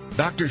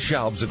 Dr.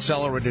 Schaub's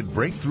Accelerated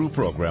Breakthrough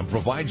Program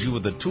provides you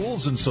with the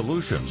tools and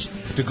solutions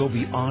to go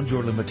beyond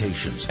your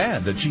limitations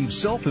and achieve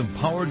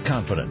self-empowered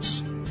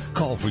confidence.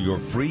 Call for your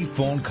free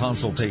phone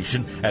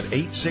consultation at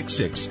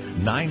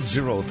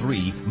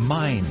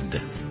 866-903-MIND.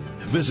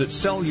 Visit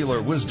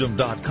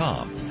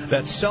cellularwisdom.com.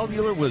 That's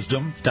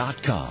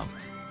cellularwisdom.com.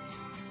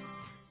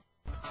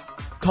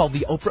 Called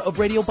the Oprah of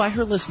radio by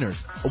her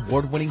listeners,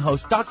 award-winning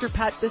host Dr.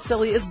 Pat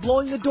Baccili is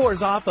blowing the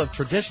doors off of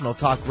traditional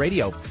talk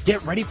radio.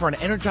 Get ready for an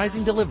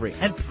energizing delivery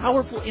and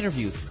powerful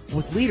interviews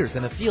with leaders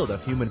in the field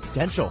of human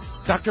potential.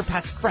 Dr.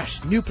 Pat's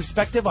fresh, new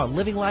perspective on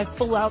living life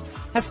full out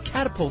has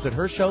catapulted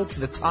her show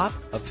to the top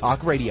of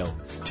talk radio.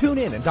 Tune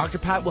in and Dr.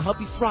 Pat will help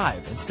you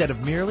thrive instead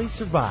of merely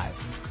survive.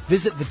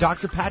 Visit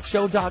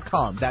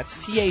thedrpatshow.com. That's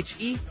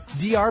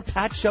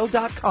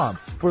THEDRPatshow.com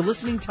for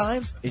listening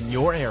times in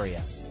your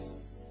area.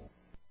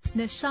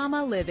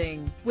 Neshama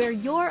Living, where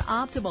your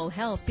optimal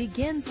health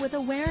begins with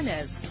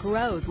awareness,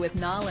 grows with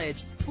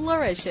knowledge,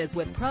 flourishes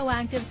with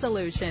proactive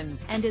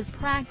solutions, and is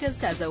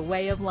practiced as a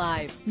way of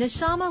life.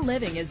 Neshama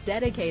Living is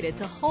dedicated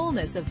to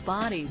wholeness of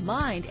body,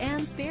 mind,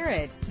 and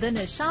spirit. The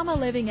Neshama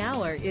Living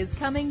Hour is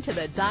coming to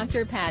the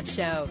Dr. Pat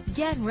Show.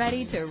 Get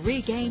ready to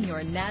regain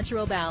your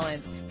natural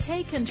balance,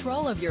 take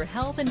control of your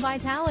health and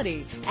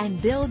vitality,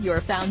 and build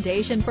your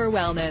foundation for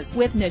wellness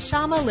with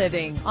Neshama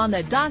Living on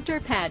the Dr.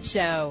 Pat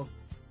Show.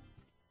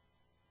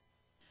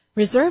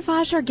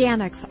 Reservage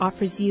Organics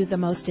offers you the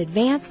most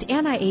advanced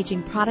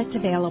anti-aging product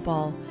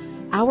available.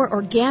 Our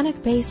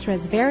organic-based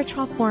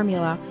resveratrol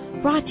formula,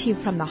 brought to you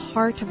from the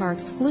heart of our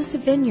exclusive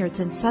vineyards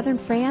in southern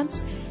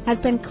France, has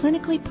been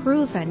clinically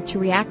proven to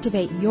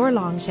reactivate your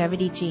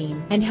longevity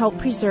gene and help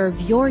preserve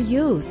your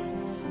youth.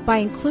 By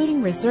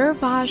including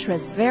Reservage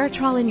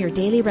resveratrol in your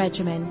daily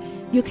regimen,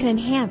 you can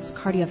enhance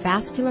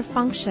cardiovascular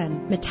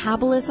function,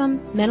 metabolism,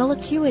 mental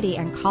acuity,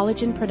 and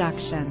collagen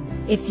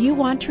production. If you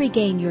want to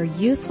regain your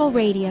youthful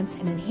radiance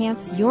and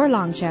enhance your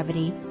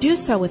longevity, do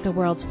so with the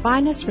world's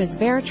finest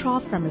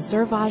resveratrol from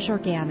Reservage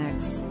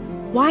Organics.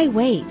 Why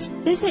wait?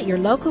 Visit your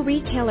local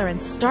retailer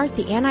and start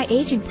the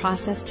anti-aging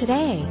process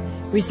today.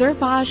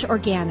 Reservage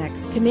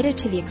Organics, committed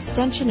to the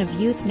extension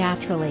of youth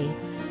naturally.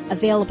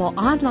 Available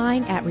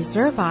online at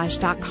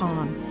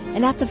reservage.com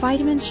and at the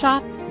Vitamin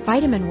Shop,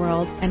 Vitamin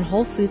World, and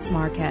Whole Foods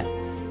Market.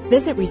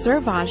 Visit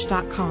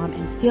reservage.com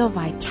and feel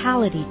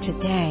vitality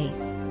today.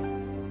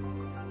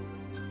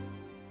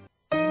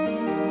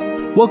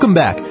 Welcome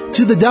back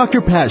to the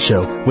Dr. Pat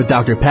Show with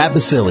Dr. Pat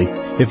Baccili.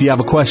 If you have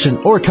a question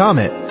or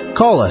comment,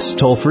 call us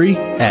toll-free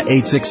at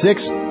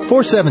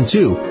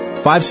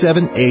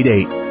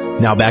 866-472-5788.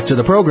 Now back to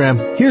the program.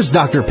 Here's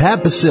Dr.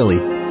 Pat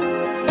Baccili.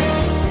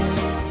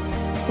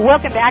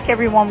 Welcome back,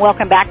 everyone.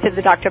 Welcome back to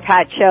the Dr.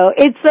 Pat Show.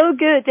 It's so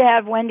good to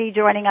have Wendy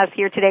joining us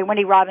here today.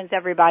 Wendy Robbins,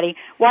 everybody.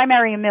 Why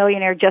marry a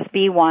millionaire? Just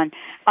be one.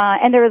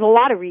 And there's a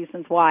lot of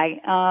reasons why,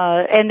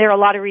 and there are a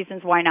lot of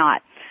reasons why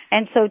not.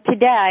 And so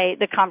today,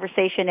 the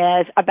conversation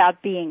is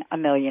about being a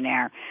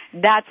millionaire.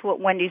 That's what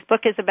Wendy's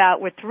book is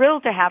about. We're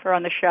thrilled to have her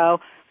on the show,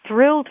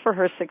 thrilled for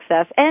her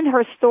success and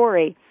her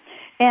story.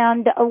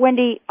 And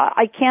Wendy,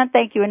 I can't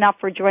thank you enough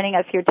for joining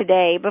us here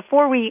today.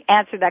 Before we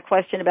answer that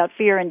question about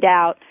fear and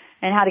doubt,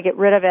 and how to get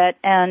rid of it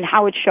and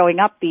how it's showing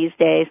up these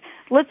days,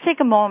 let's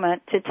take a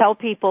moment to tell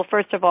people,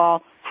 first of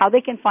all, how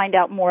they can find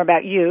out more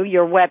about you,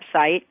 your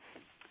website,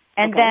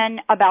 and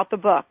then about the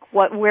book,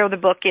 where the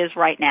book is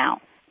right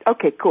now.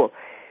 Okay, cool.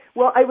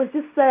 Well, I was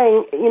just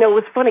saying, it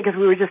was funny because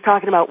we were just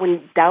talking about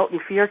when doubt and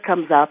fear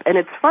comes up, and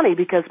it's funny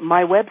because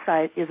my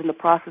website is in the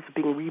process of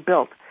being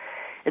rebuilt.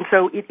 And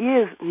so it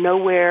is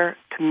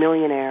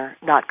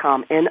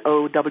nowheretomillionaire.com,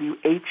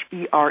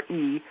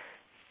 NOWHERETO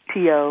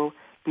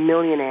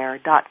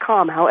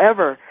millionaire.com.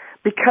 However,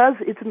 because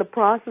it's in the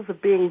process of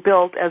being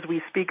built as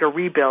we speak, or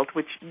rebuilt,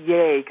 which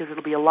yay, because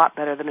it'll be a lot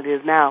better than it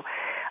is now,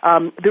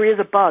 there is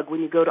a bug when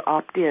you go to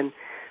opt-in.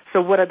 So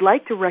what I'd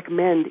like to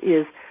recommend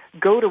is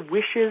go to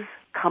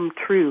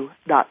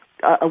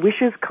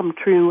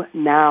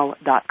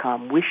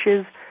wishescometruenow.com,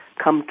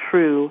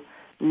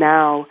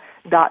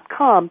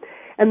 wishescometruenow.com.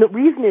 And the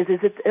reason is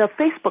it's a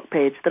Facebook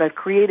page that I've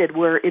created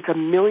where it's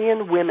 1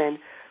 million women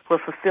who are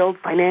fulfilled,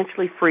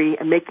 financially free,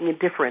 and making a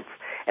difference.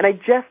 And I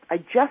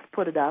just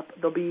put it up.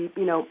 There'll be,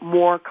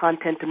 more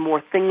content and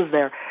more things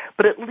there.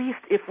 But at least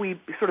if we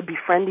sort of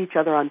befriend each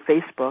other on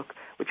Facebook,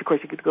 which of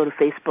course you could go to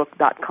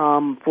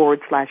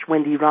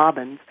facebook.com/Wendy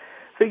Robbins.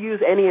 So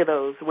use any of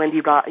those,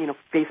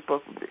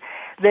 Facebook.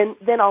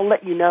 Then I'll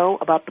let you know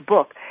about the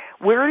book.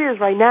 Where it is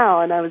right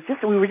now, and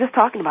we were just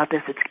talking about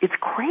this. It's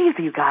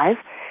crazy, you guys,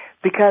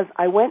 because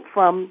I went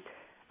from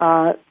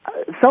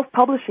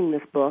self-publishing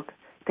this book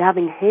to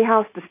having Hay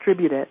House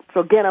distribute it. So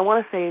again, I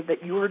want to say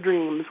that your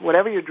dreams,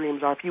 whatever your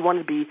dreams are, if you want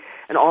to be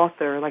an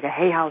author, like a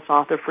Hay House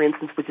author, for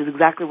instance, which is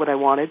exactly what I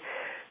wanted,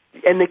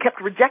 and they kept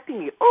rejecting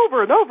me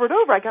over and over and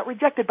over. I got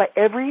rejected by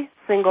every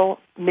single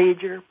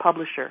major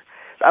publisher.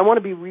 So I want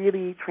to be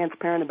really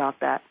transparent about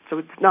that. So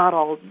it's not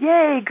all,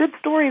 yay, good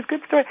stories,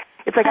 good story.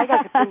 It's like I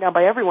got turned down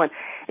by everyone.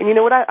 And you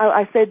know what?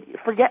 I said,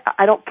 forget,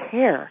 I don't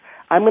care.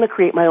 I'm going to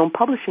create my own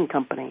publishing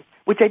company,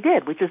 which I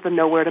did, which is the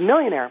Nowhere to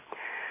Millionaire.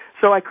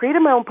 So I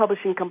created my own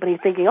publishing company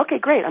thinking, okay,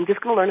 great, I'm just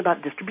going to learn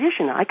about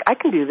distribution. I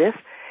can do this.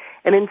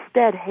 And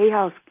instead, Hay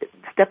House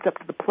stepped up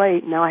to the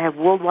plate. Now I have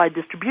worldwide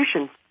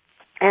distribution.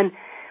 And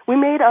we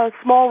made a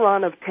small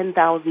run of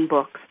 10,000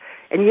 books.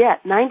 And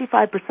yet,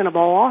 95% of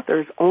all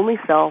authors only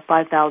sell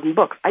 5,000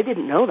 books. I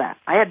didn't know that.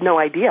 I had no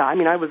idea. I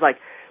mean, I was like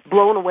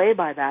blown away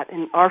by that.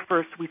 In our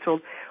first, we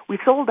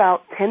sold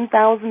out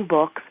 10,000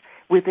 books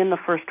within the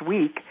first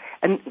week.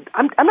 And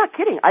I'm not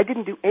kidding. I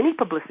didn't do any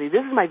publicity.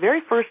 This is my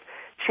very first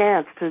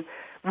chance to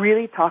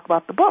really talk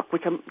about the book,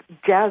 which I'm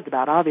jazzed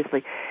about,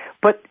 obviously.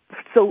 But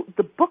so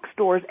the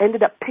bookstores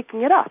ended up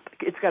picking it up.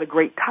 It's got a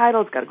great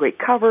title. It's got a great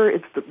cover.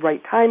 It's the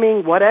right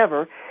timing,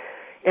 whatever.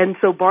 And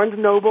so Barnes &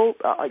 Noble,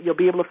 you'll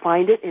be able to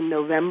find it in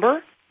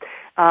November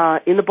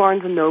in the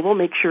Barnes & Noble.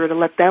 Make sure to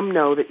let them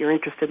know that you're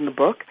interested in the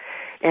book.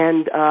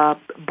 And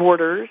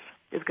Borders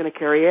is going to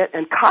carry it.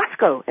 And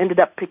Costco ended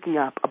up picking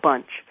up a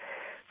bunch.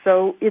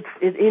 So it's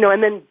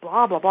and then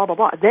blah, blah, blah, blah,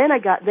 blah. Then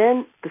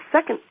the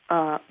second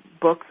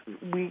books,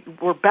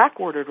 we're back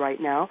ordered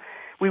right now.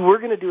 We were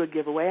going to do a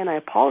giveaway, and I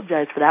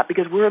apologize for that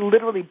because we're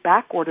literally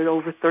back ordered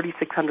over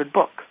 3,600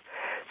 books.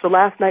 So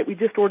last night we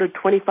just ordered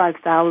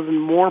 25,000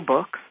 more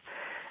books,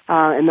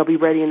 and they'll be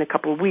ready in a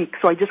couple of weeks.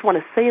 So I just want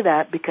to say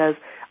that because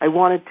I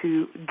wanted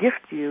to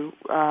gift your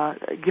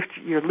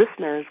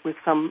listeners with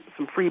some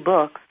free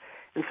books.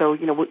 And so,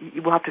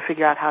 we'll have to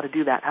figure out how to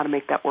do that, how to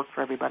make that work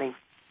for everybody.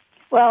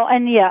 Well,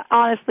 and yeah,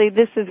 honestly,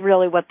 this is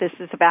really what this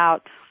is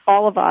about.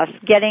 All of us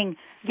getting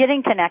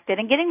connected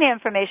and getting the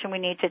information we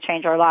need to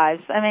change our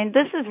lives. I mean,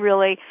 this is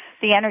really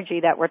the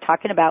energy that we're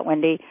talking about,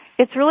 Wendy.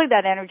 It's really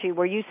that energy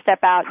where you step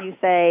out and you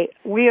say,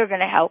 we are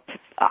going to help.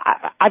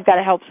 I've got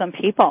to help some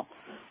people.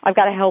 I've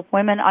got to help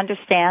women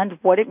understand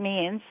what it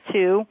means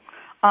to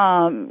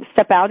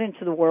step out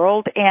into the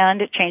world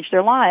and change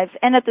their lives.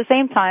 And at the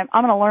same time,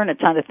 I'm going to learn a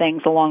ton of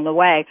things along the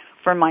way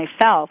for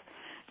myself.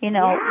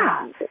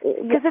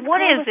 Because what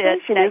is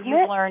it that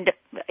you've learned?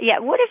 Yeah,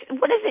 what is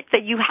it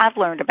that you have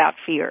learned about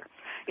fear?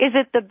 Is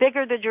it the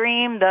bigger the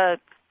dream, the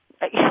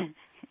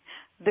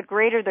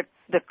greater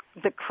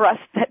the crust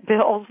that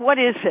builds? What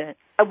is it?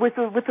 With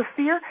the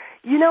fear,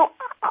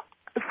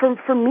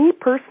 for me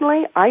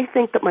personally, I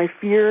think that my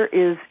fear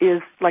is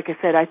like I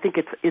said, I think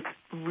it's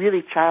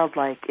really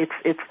childlike.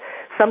 It's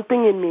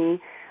something in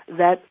me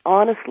that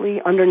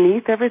honestly,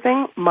 underneath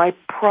everything, my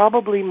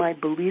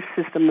belief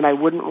system that I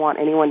wouldn't want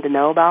anyone to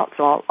know about,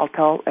 so I'll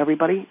tell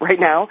everybody right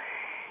now,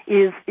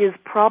 is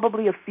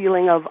probably a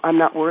feeling of I'm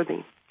not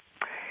worthy.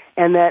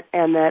 And that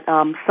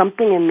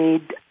something in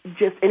me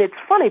and it's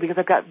funny because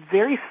I've got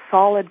very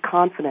solid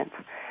confidence,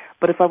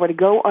 but if I were to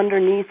go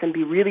underneath and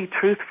be really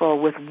truthful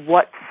with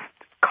what's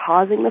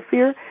causing the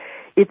fear,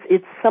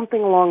 it's something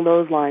along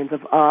those lines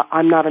of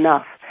I'm not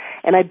enough.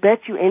 And I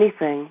bet you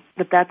anything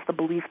that that's the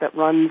belief that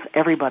runs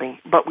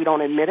everybody, but we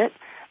don't admit it,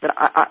 that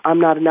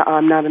I'm not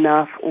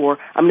enough, or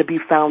I'm going to be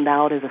found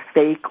out as a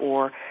fake,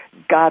 or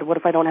God, what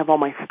if I don't have all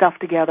my stuff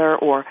together,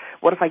 or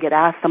what if I get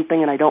asked something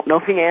and I don't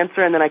know the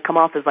answer and then I come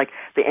off as like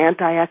the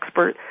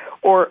anti-expert,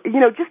 or,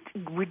 just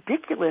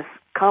ridiculous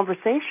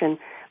conversation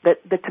that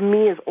to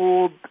me is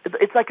old.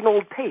 It's like an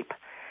old tape.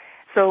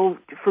 So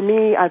for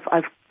me,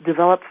 I've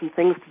developed some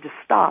things to just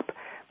stop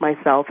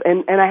myself,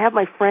 and I have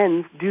my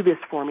friends do this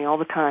for me all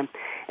the time,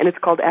 and it's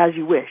called As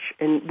You Wish,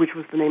 and which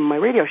was the name of my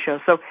radio show.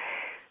 So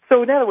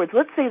in other words,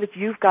 let's say that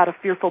you've got a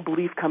fearful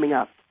belief coming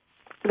up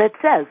that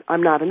says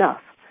I'm not enough,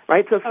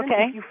 right? So if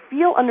you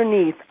feel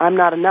underneath I'm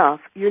not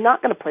enough, you're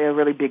not going to play a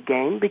really big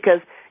game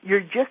because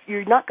you're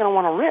not going to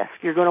want to risk.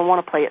 You're going to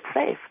want to play it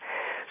safe.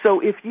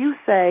 So if you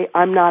say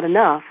I'm not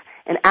enough,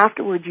 and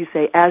afterwards you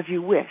say As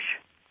You Wish.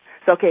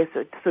 So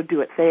so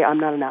do it. Say I'm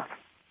not enough.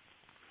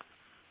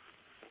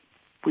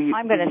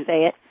 I'm going to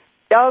say it.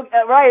 Oh,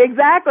 right,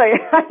 exactly.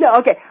 I know.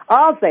 Okay,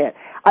 I'll say it.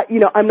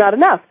 I'm not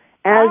enough.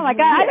 Oh my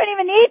God, I don't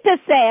even need to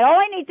say it. All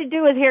I need to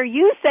do is hear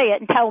you say it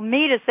and tell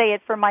me to say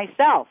it for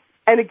myself.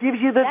 And it gives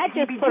you the that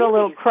just put a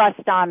little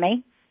crust on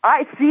me.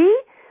 I see.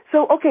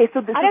 So I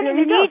don't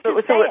even need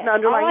to say it.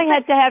 All I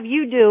had to have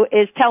you do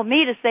is tell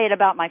me to say it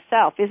about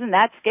myself. Isn't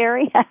that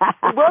scary?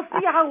 Well,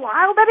 see how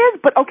wild that is.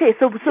 But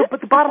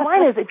but the bottom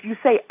line is, if you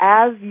say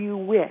As You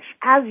Wish,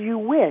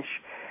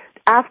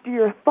 after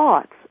your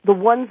thoughts, the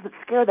ones that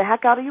scare the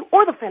heck out of you,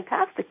 or the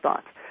fantastic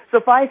thoughts. So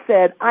if I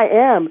said I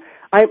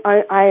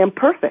am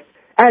perfect,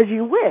 As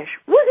You Wish,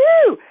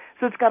 woohoo!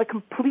 So it's got a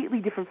completely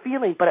different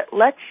feeling, but it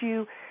lets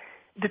you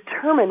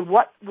determine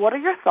what are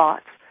your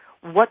thoughts,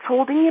 what's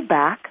holding you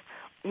back.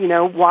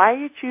 Why are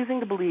you choosing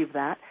to believe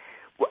that?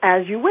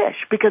 As you wish.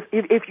 Because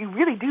if you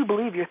really do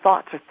believe your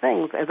thoughts are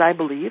things, as I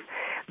believe,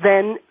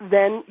 then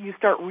you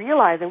start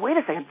realizing, wait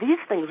a second, these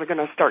things are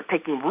going to start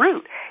taking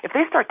root. If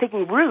they start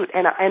taking root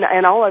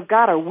and all I've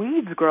got are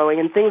weeds growing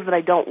and things that I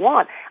don't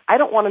want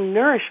to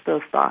nourish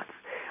those thoughts.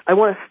 I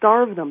want to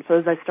starve them. So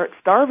as I start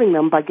starving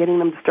them by getting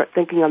them to start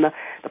thinking on the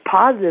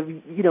positive,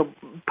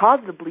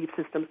 positive belief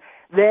systems,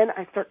 then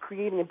I start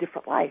creating a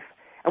different life.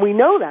 And we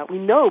know that. We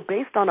know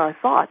based on our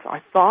thoughts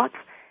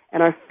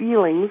and our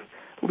feelings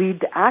lead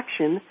to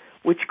action,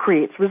 which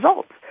creates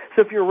results.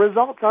 So if your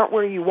results aren't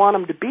where you want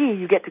them to be,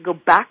 you get to go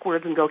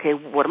backwards and go, okay,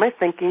 what am I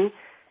thinking?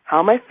 How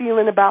am I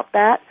feeling about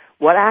that?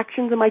 What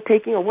actions am I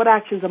taking or what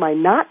actions am I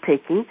not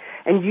taking?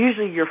 And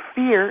usually your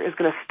fear is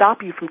going to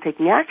stop you from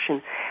taking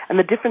action. And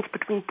the difference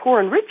between poor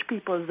and rich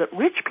people is that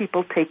rich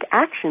people take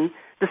action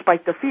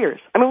despite their fears.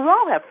 I mean, we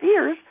all have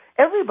fears.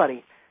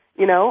 Everybody.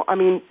 You know, I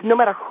mean, no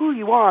matter who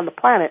you are on the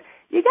planet,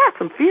 you got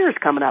some fears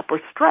coming up or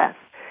stress.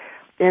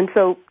 And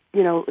so,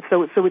 you know,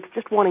 so it's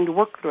just wanting to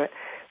work through it.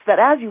 So that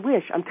as you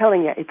wish, I'm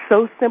telling you, it's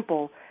so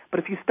simple. But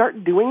if you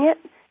start doing it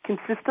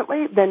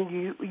consistently, then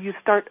you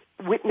start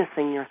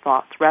witnessing your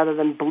thoughts rather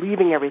than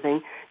believing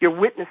everything. You're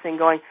witnessing,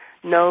 going,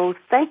 no,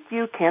 thank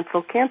you,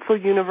 cancel,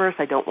 universe.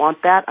 I don't want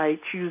that. I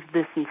choose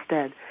this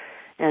instead.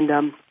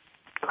 And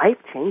life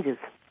changes.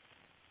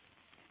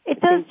 It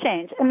does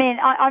change. I mean,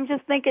 I'm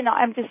just thinking,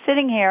 I'm just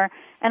sitting here,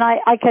 and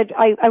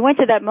I went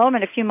to that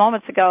moment a few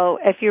moments ago,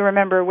 if you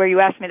remember, where you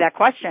asked me that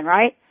question,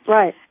 right?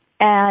 Right.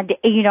 And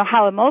you know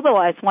how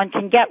immobilized one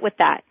can get with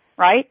that,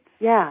 right?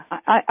 Yeah.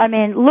 I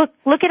mean,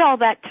 look at all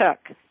that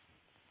took.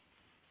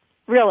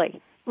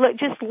 Really.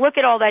 Just look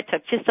at all that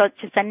took. Just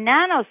a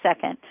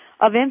nanosecond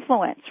of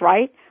influence,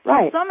 right?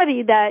 Right. From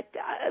somebody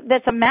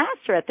that's a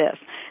master at this.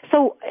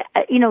 So,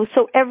 you know,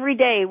 so every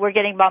day we're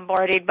getting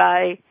bombarded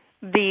by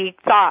the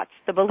thoughts,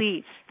 the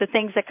beliefs, the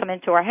things that come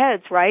into our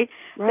heads, right?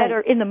 That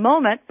are in the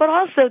moment, but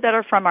also that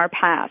are from our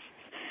past.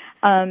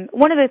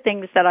 One of the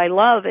things that I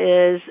love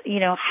is,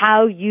 you know,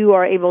 how you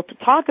are able to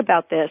talk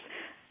about this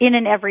in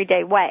an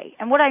everyday way.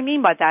 And what I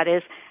mean by that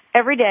is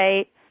every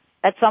day,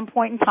 at some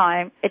point in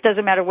time, it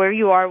doesn't matter where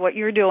you are, what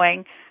you're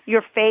doing,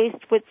 you're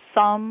faced with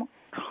some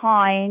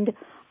kind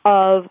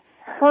of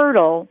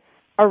hurdle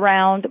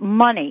around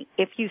money,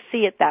 if you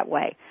see it that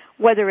way.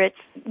 Whether it's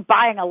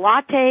buying a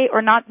latte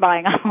or not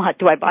buying a latte.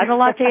 Do I buy the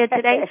latte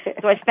today?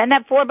 Do I spend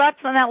that $4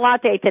 on that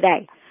latte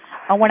today?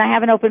 Or when I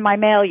haven't opened my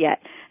mail yet?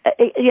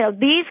 You know,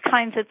 these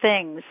kinds of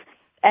things.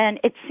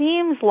 And it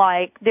seems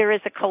like there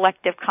is a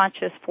collective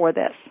conscious for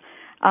this.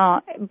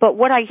 But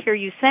what I hear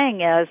you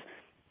saying is,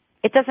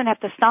 it doesn't have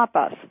to stop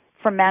us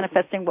from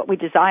manifesting what we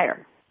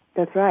desire.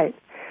 That's right.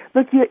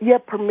 Look, you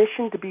have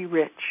permission to be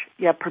rich.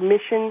 You have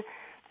permission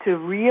to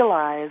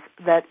realize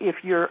that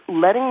if you're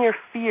letting your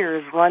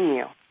fears run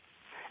you,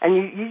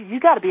 and you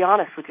got to be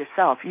honest with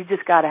yourself. You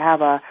just got to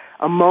have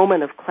a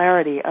moment of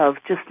clarity of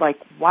just like,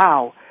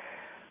 wow,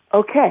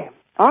 okay,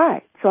 all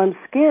right, so I'm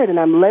scared and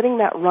I'm letting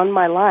that run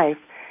my life.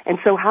 And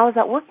so how is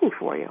that working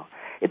for you?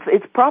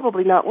 It's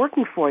probably not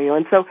working for you.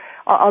 And so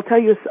I'll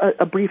tell you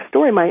a brief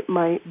story.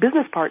 My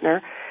business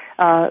partner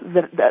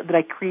that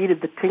I created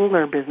the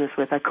Tingler business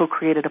with, I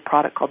co-created a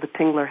product called the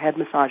Tingler Head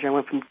Massager. I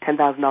went from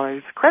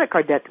 $10,000 credit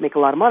card debt to make a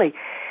lot of money.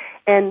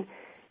 And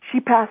she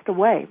passed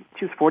away.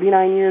 She was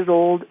 49 years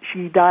old.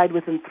 She died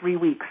within 3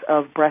 weeks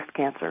of breast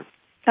cancer.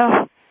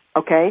 Oh.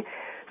 Okay?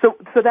 So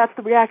that's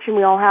the reaction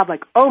we all have,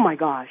 like, oh my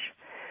gosh.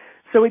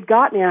 So it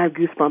got me, I have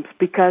goosebumps,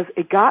 because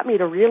it got me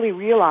to really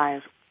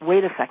realize,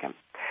 wait a second.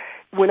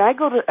 When I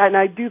go to, and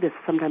I do this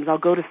sometimes, I'll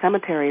go to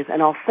cemeteries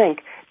and I'll think,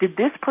 did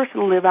this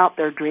person live out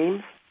their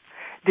dreams?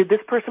 Did this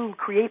person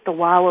create the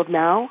wow of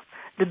now?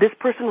 Did this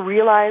person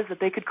realize that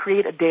they could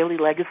create a daily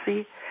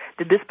legacy?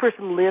 Did this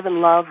person live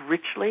and love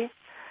richly?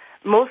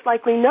 Most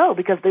likely no,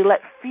 because they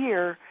let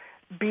fear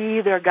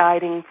be their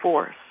guiding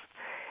force.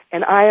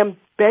 And I am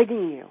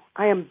begging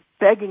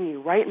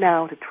you right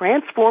now to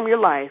transform your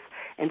life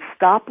and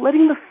stop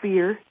letting the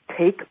fear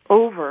take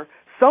over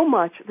so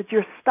much that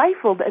you're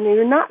stifled and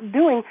you're not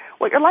doing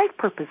what your life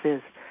purpose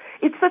is.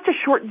 It's such a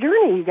short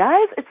journey, you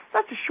guys. It's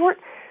such a short,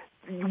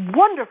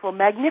 wonderful,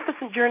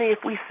 magnificent journey if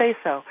we say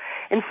so.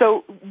 And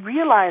so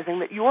realizing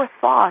that your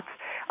thoughts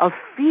of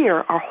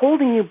fear are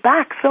holding you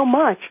back so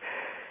much,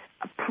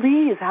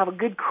 please have a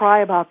good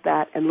cry about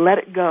that and let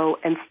it go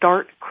and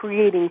start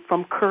creating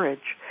from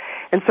courage.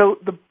 And so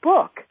the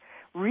book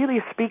really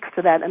speaks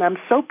to that, and I'm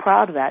so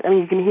proud of that. I mean,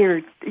 you can hear,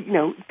 you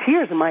know,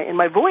 tears in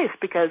my voice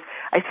because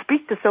I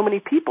speak to so many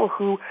people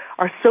who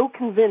are so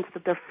convinced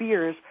that their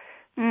fears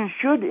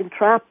should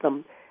entrap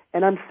them.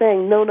 And I'm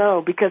saying,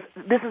 no, because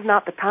this is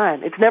not the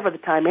time. It's never the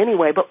time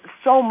anyway, but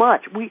so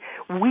much. We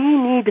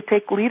need to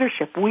take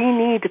leadership. We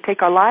need to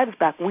take our lives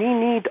back. We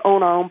need to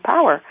own our own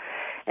power.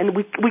 And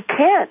we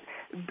can't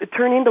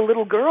turn into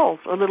little girls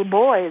or little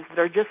boys that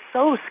are just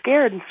so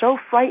scared and so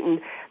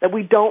frightened that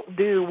we don't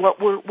do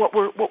what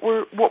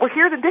we're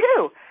here to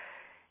do.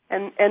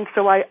 And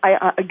so I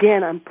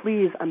again, I'm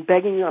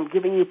begging you, I'm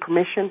giving you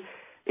permission,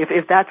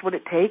 if that's what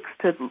it takes,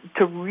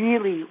 to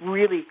really,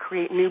 really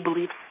create new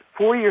beliefs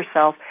for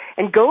yourself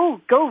and go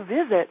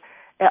visit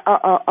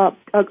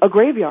a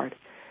graveyard.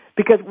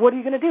 Because what are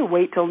you going to do?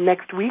 Wait till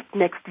next week,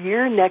 next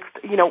year,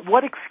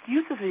 what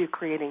excuses are you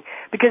creating?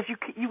 Because you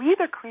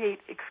either create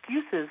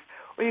excuses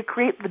or you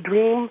create the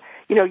dream,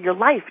 your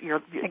life, the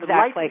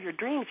life of your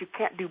dreams. You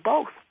can't do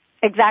both.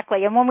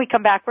 Exactly. And when we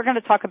come back, we're going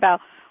to talk about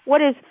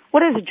what is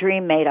a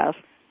dream made of?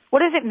 What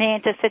does it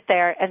mean to sit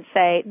there and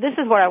say, this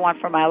is what I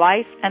want for my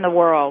life and the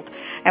world?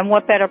 And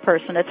what better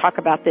person to talk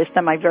about this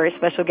than my very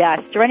special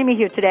guest? Joining me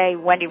here today,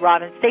 Wendy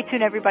Robbins. Stay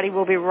tuned, everybody.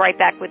 We'll be right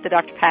back with the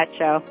Dr. Pat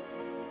Show.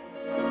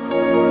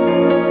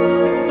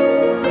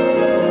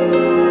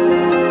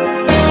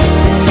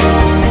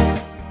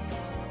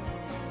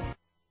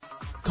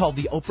 Called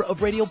the Oprah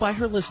of radio by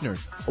her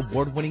listeners,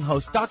 award-winning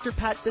host Dr.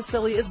 Pat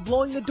Baccili is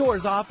blowing the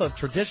doors off of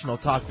traditional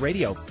talk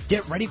radio.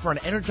 Get ready for an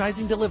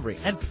energizing delivery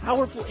and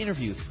powerful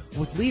interviews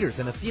with leaders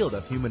in the field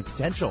of human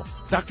potential.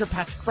 Dr.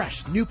 Pat's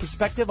fresh, new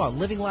perspective on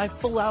living life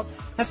full out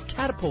has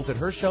catapulted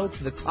her show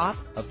to the top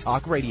of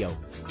talk radio.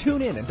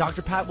 Tune in and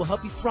Dr. Pat will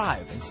help you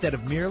thrive instead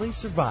of merely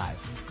survive.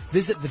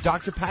 Visit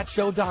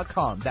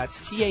thedrpatshow.com. That's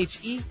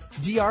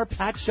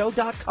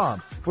THEDRPatShow.com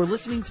for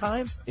listening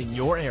times in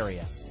your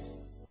area.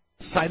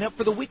 Sign up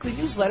for the weekly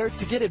newsletter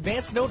to get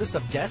advance notice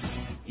of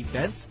guests,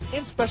 events,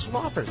 and special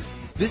offers.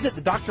 Visit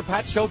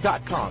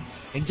thedrpatshow.com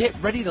and get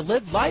ready to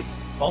live life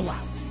full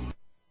out.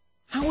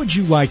 How would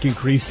you like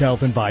increased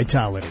health and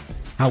vitality?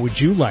 How would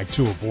you like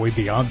to avoid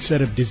the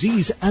onset of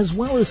disease as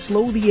well as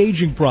slow the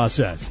aging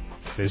process?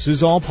 This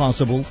is all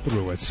possible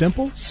through a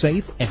simple,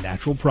 safe, and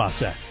natural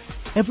process.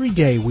 Every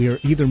day we are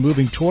either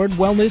moving toward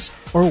wellness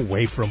or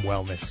away from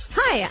wellness.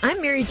 Hi,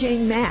 I'm Mary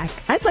Jane Mack.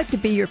 I'd like to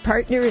be your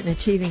partner in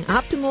achieving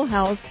optimal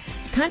health.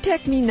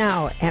 Contact me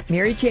now at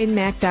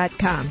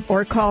maryjanemack.com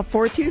or call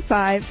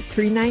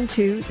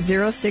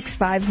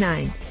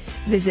 425-392-0659.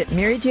 Visit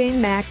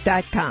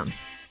maryjanemack.com.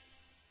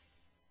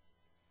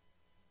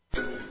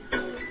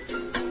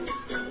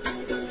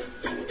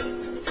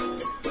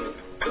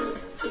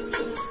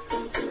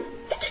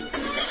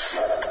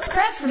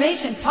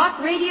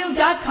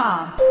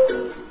 TransformationTalkRadio.com.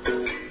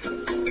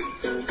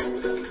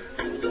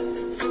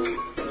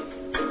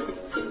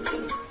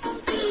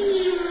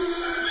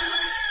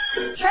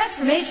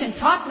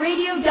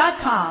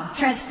 TransformationTalkRadio.com.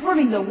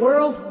 Transforming the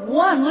world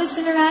one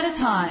listener at a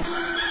time.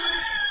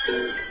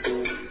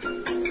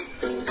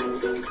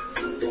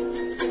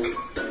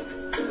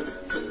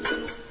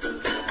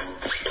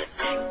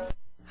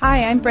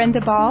 Hi, I'm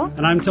Brenda Ball.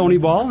 And I'm Tony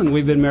Ball, and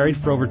we've been married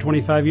for over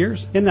 25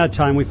 years. In that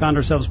time, we found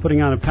ourselves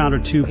putting on a pound or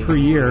two per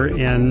year,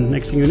 and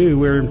next thing you knew,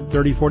 we were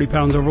 30, 40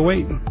 pounds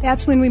overweight.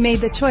 That's when we made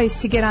the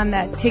choice to get on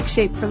that Take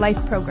Shape for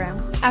Life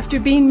program.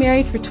 After being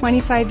married for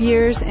 25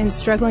 years and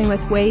struggling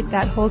with weight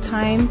that whole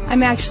time,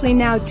 I'm actually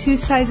now 2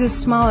 sizes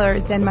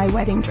smaller than my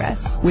wedding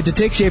dress. With the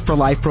Take Shape for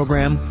Life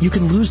program, you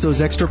can lose those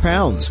extra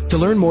pounds. To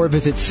learn more,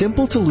 visit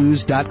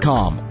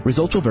simpletolose.com.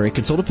 Results will vary.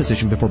 Consult a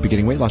physician before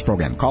beginning weight loss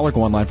program. Call or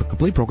go online for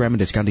complete program and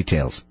discount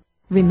details.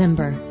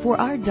 Remember, for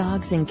our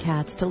dogs and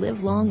cats to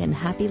live long and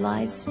happy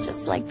lives,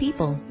 just like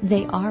people,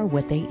 they are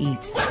what they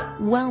eat.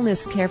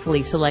 Wellness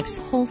carefully selects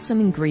wholesome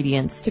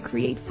ingredients to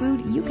create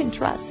food you can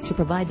trust to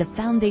provide the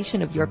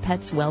foundation of your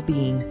pet's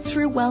well-being.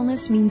 True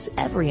wellness means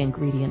every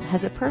ingredient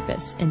has a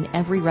purpose in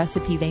every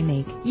recipe they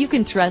make. You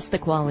can trust the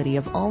quality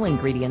of all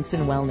ingredients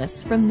in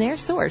wellness from their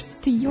source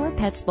to your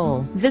pet's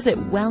bowl. Visit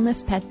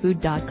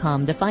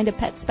wellnesspetfood.com to find a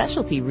pet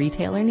specialty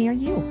retailer near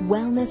you.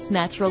 Wellness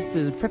natural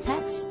food for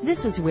pets.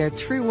 This is where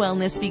true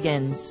wellness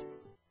begins.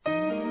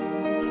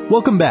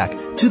 Welcome back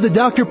to the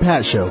Dr.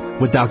 Pat Show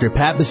with Dr.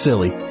 Pat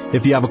Baccili.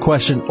 If you have a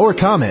question or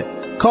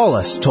comment, call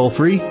us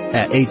toll-free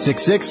at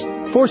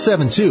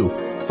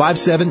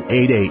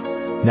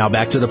 866-472-5788. Now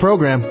back to the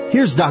program.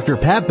 Here's Dr.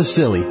 Pat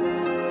Baccili.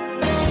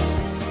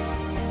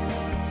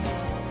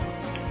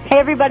 Hey,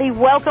 everybody.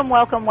 Welcome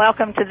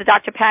to the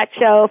Dr. Pat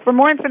Show. For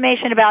more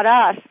information about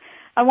us,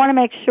 I want to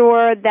make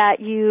sure that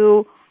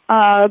you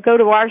go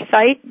to our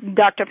site,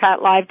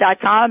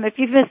 drpatlive.com. If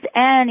you've missed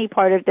any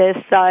part of this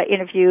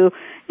interview,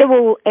 it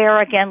will air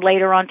again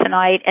later on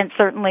tonight, and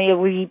certainly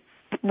it'll be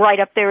right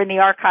up there in the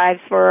archives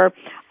for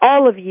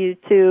all of you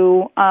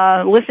to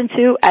listen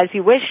to as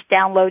you wish,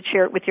 download,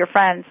 share it with your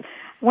friends.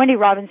 Wendy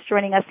Robbins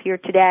joining us here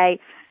today,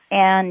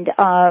 and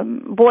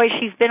boy,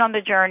 she's been on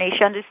the journey.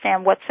 She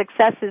understands what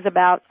success is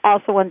about,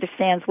 also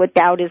understands what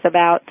doubt is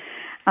about.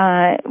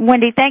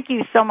 Wendy, thank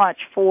you so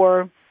much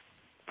for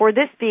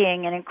this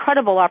being an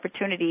incredible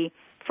opportunity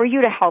for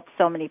you to help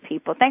so many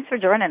people. Thanks for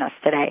joining us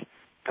today.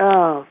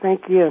 Oh,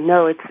 thank you.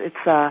 No, it's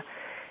a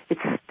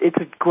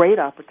great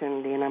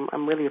opportunity, and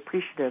I'm really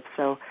appreciative.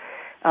 So,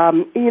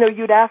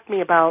 you'd asked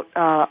me about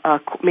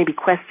maybe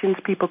questions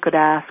people could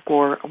ask,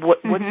 or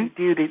what do you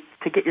do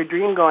to get your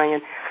dream going.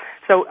 And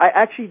so I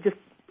actually just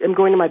am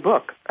going to my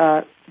book,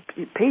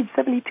 page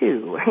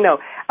 72. No,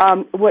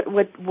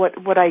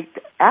 what I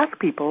ask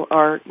people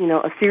are,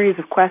 a series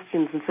of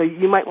questions, and so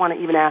you might want to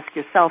even ask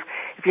yourself,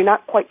 if you're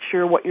not quite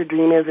sure what your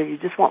dream is or you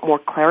just want more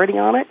clarity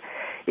on it,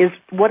 is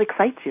what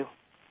excites you?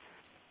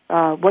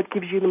 What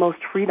gives you the most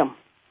freedom?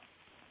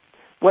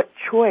 What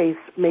choice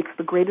makes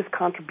the greatest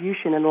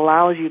contribution and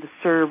allows you to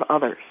serve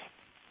others?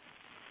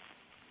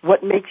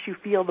 What makes you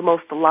feel the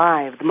most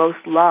alive, the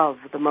most love,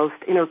 the most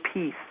inner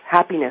peace,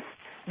 happiness,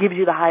 gives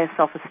you the highest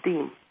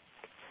self-esteem?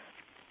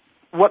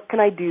 What can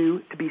I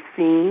do to be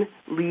seen,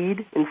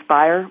 lead,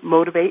 inspire,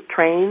 motivate,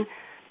 train,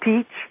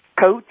 teach,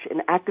 coach,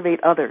 and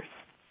activate others?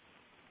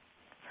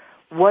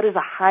 What is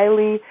a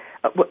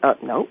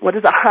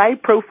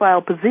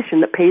high-profile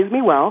position that pays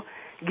me well,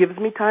 gives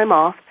me time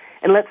off,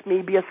 and lets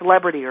me be a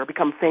celebrity or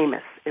become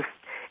famous, if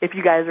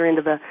you guys are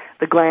into the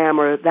glam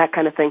or that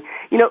kind of thing?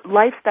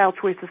 Lifestyle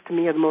choices to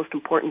me are the most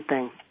important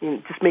thing.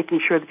 Just making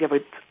sure that you have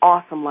an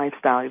awesome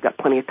lifestyle. You've got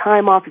plenty of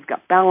time off, you've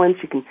got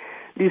balance, you can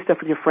do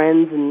stuff with your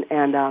friends, and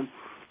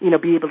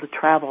be able to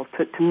travel.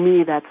 To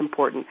me, that's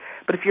important.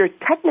 But if you're a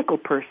technical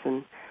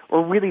person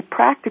or really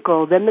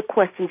practical, then the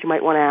questions you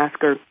might want to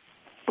ask are,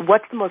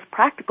 what's the most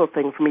practical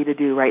thing for me to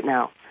do right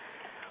now?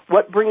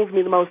 What brings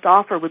me the most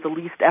offer with the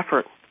least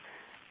effort?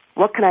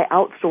 What can I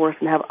outsource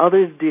and have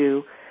others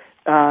do,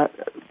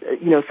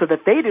 so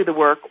that they do the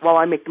work while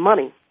I make the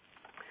money?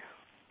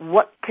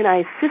 What can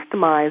I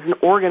systemize and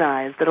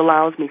organize that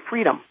allows me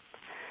freedom?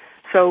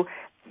 So,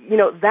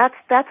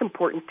 that's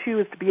important too,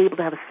 is to be able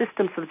to have a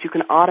system so that you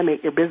can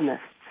automate your business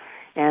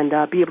and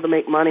be able to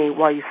make money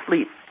while you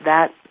sleep.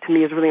 That, to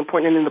me, is really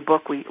important. And in the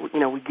book, we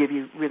give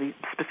you really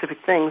specific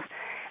things.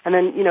 And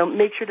then,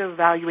 make sure to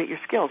evaluate your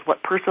skills.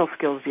 What personal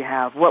skills do you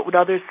have? What would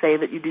others say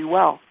that you do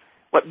well?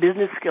 What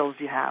business skills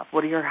do you have?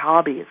 What are your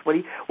hobbies? What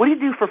do you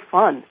do for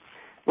fun?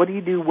 What do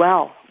you do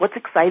well? What's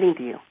exciting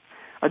to you?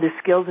 Are there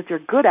skills that you're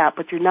good at,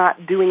 but you're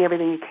not doing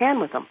everything you can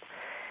with them?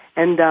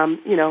 And,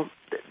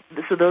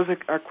 so those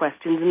are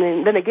questions.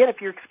 And then again,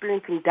 if you're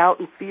experiencing doubt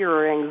and fear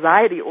or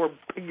anxiety, or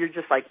you're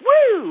just like,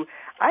 woo,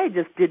 I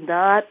just did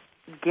not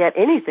get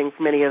anything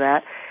from any of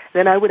that,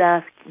 then I would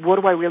ask, what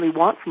do I really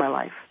want for my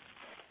life?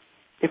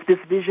 If this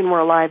vision were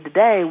alive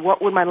today,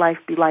 what would my life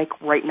be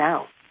like right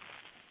now?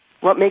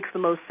 What makes the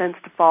most sense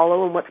to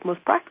follow, and what's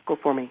most practical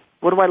for me?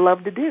 What do I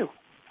love to do?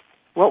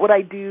 What would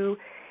I do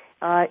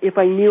if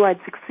I knew I'd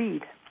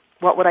succeed?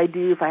 What would I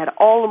do if I had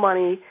all the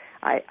money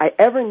I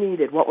ever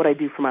needed? What would I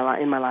do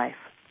in my life?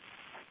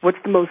 What's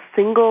the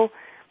single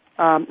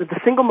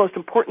most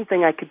important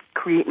thing I could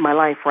create in my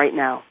life right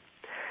now?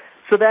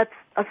 So that's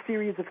a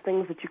series of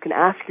things that you can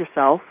ask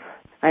yourself.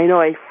 I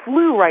know I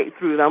flew right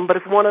through them, but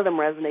if one of them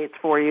resonates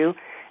for you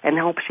and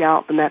helps you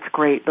out, then that's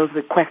great. Those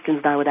are the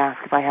questions that I would ask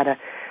if I had a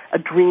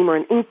dream or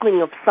an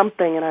inkling of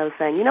something, and I was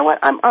saying, you know what,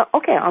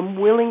 I'm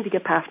willing to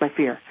get past my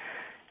fear.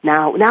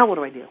 Now what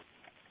do I do?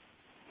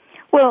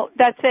 Well,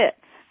 that's it.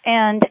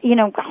 And,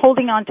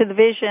 holding on to the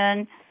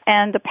vision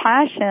and the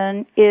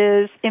passion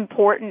is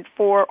important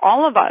for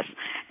all of us.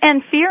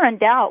 And fear and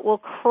doubt will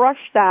crush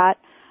that,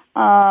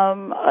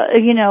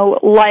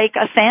 like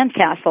a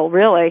sandcastle,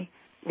 really.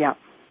 Yeah.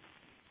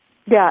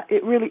 Yeah,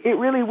 it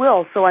really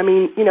will. So,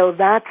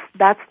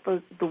 that's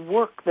the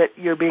work that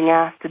you're being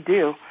asked to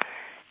do.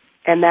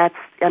 And that's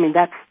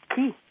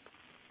key.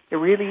 It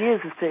really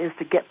is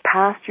to get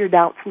past your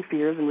doubts and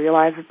fears and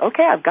realize that,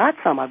 okay, I've got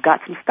some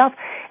stuff.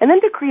 And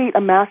then to create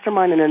a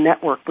mastermind and a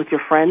network with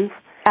your friends.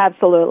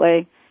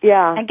 Absolutely.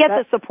 Yeah. And get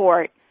the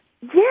support.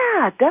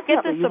 Yeah, definitely.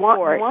 Get the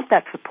support. You want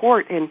that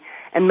support and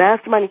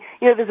masterminding.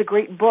 There's a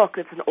great book.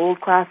 It's an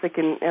old classic,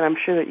 and I'm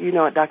sure that you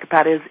know it, Dr.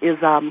 Pat, is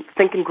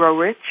Think and Grow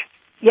Rich.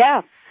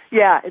 Yeah.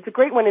 Yeah, it's a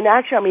great one. And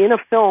actually, I'm in a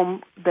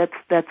film that's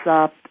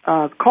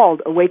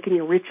called Awaken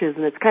Your Riches,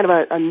 and it's kind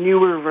of a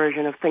newer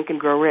version of Think and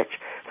Grow Rich.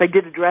 So I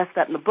did address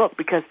that in the book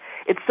because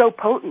it's so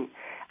potent.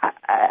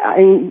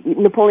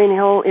 Napoleon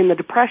Hill, in the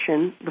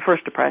Depression, the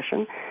First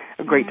Depression,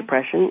 a Great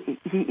Depression,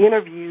 he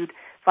interviewed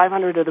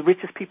 500 of the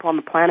richest people on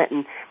the planet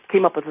and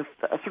came up with a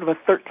sort of a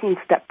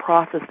 13-step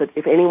process that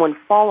if anyone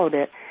followed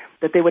it,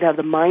 that they would have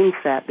the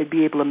mindset, they'd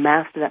be able to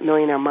master that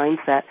millionaire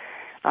mindset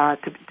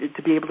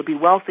to be able to be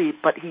wealthy.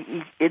 But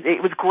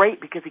it was great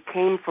because he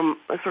came from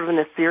a sort of an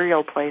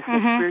ethereal place, a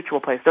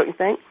spiritual place, don't you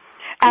think?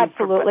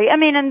 Absolutely.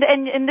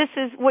 And this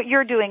is what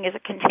you're doing is a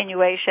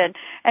continuation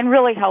and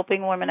really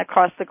helping women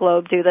across the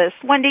globe do this.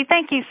 Wendy,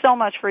 thank you so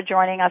much for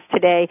joining us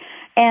today.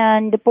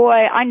 And boy,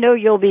 I know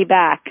you'll be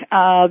back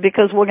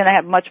because we're going to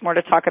have much more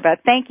to talk about.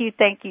 Thank you.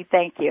 Thank you.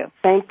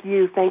 I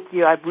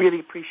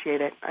really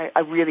appreciate it. I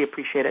really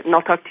appreciate it. And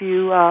I'll talk to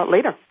you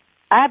later.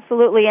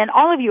 Absolutely. And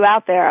all of you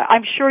out there,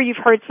 I'm sure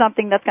you've heard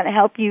something that's going to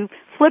help you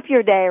flip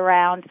your day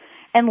around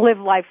and live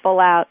life full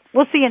out.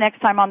 We'll see you next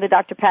time on the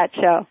Dr. Pat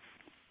Show.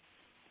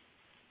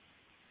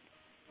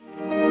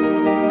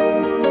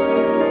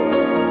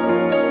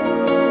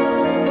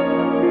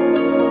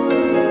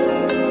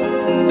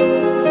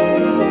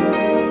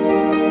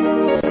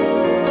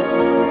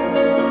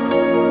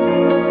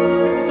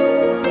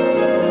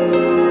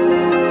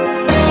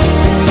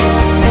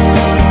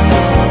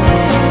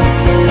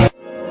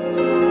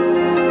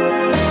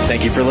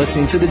 Thank you for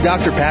listening to The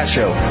Dr. Pat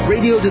Show,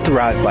 radio to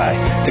thrive by.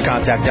 To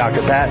contact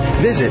Dr. Pat,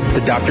 visit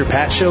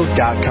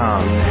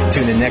thedrpatshow.com.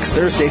 Tune in next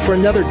Thursday for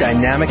another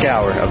dynamic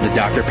hour of The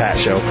Dr. Pat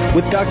Show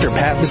with Dr.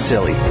 Pat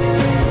Basile.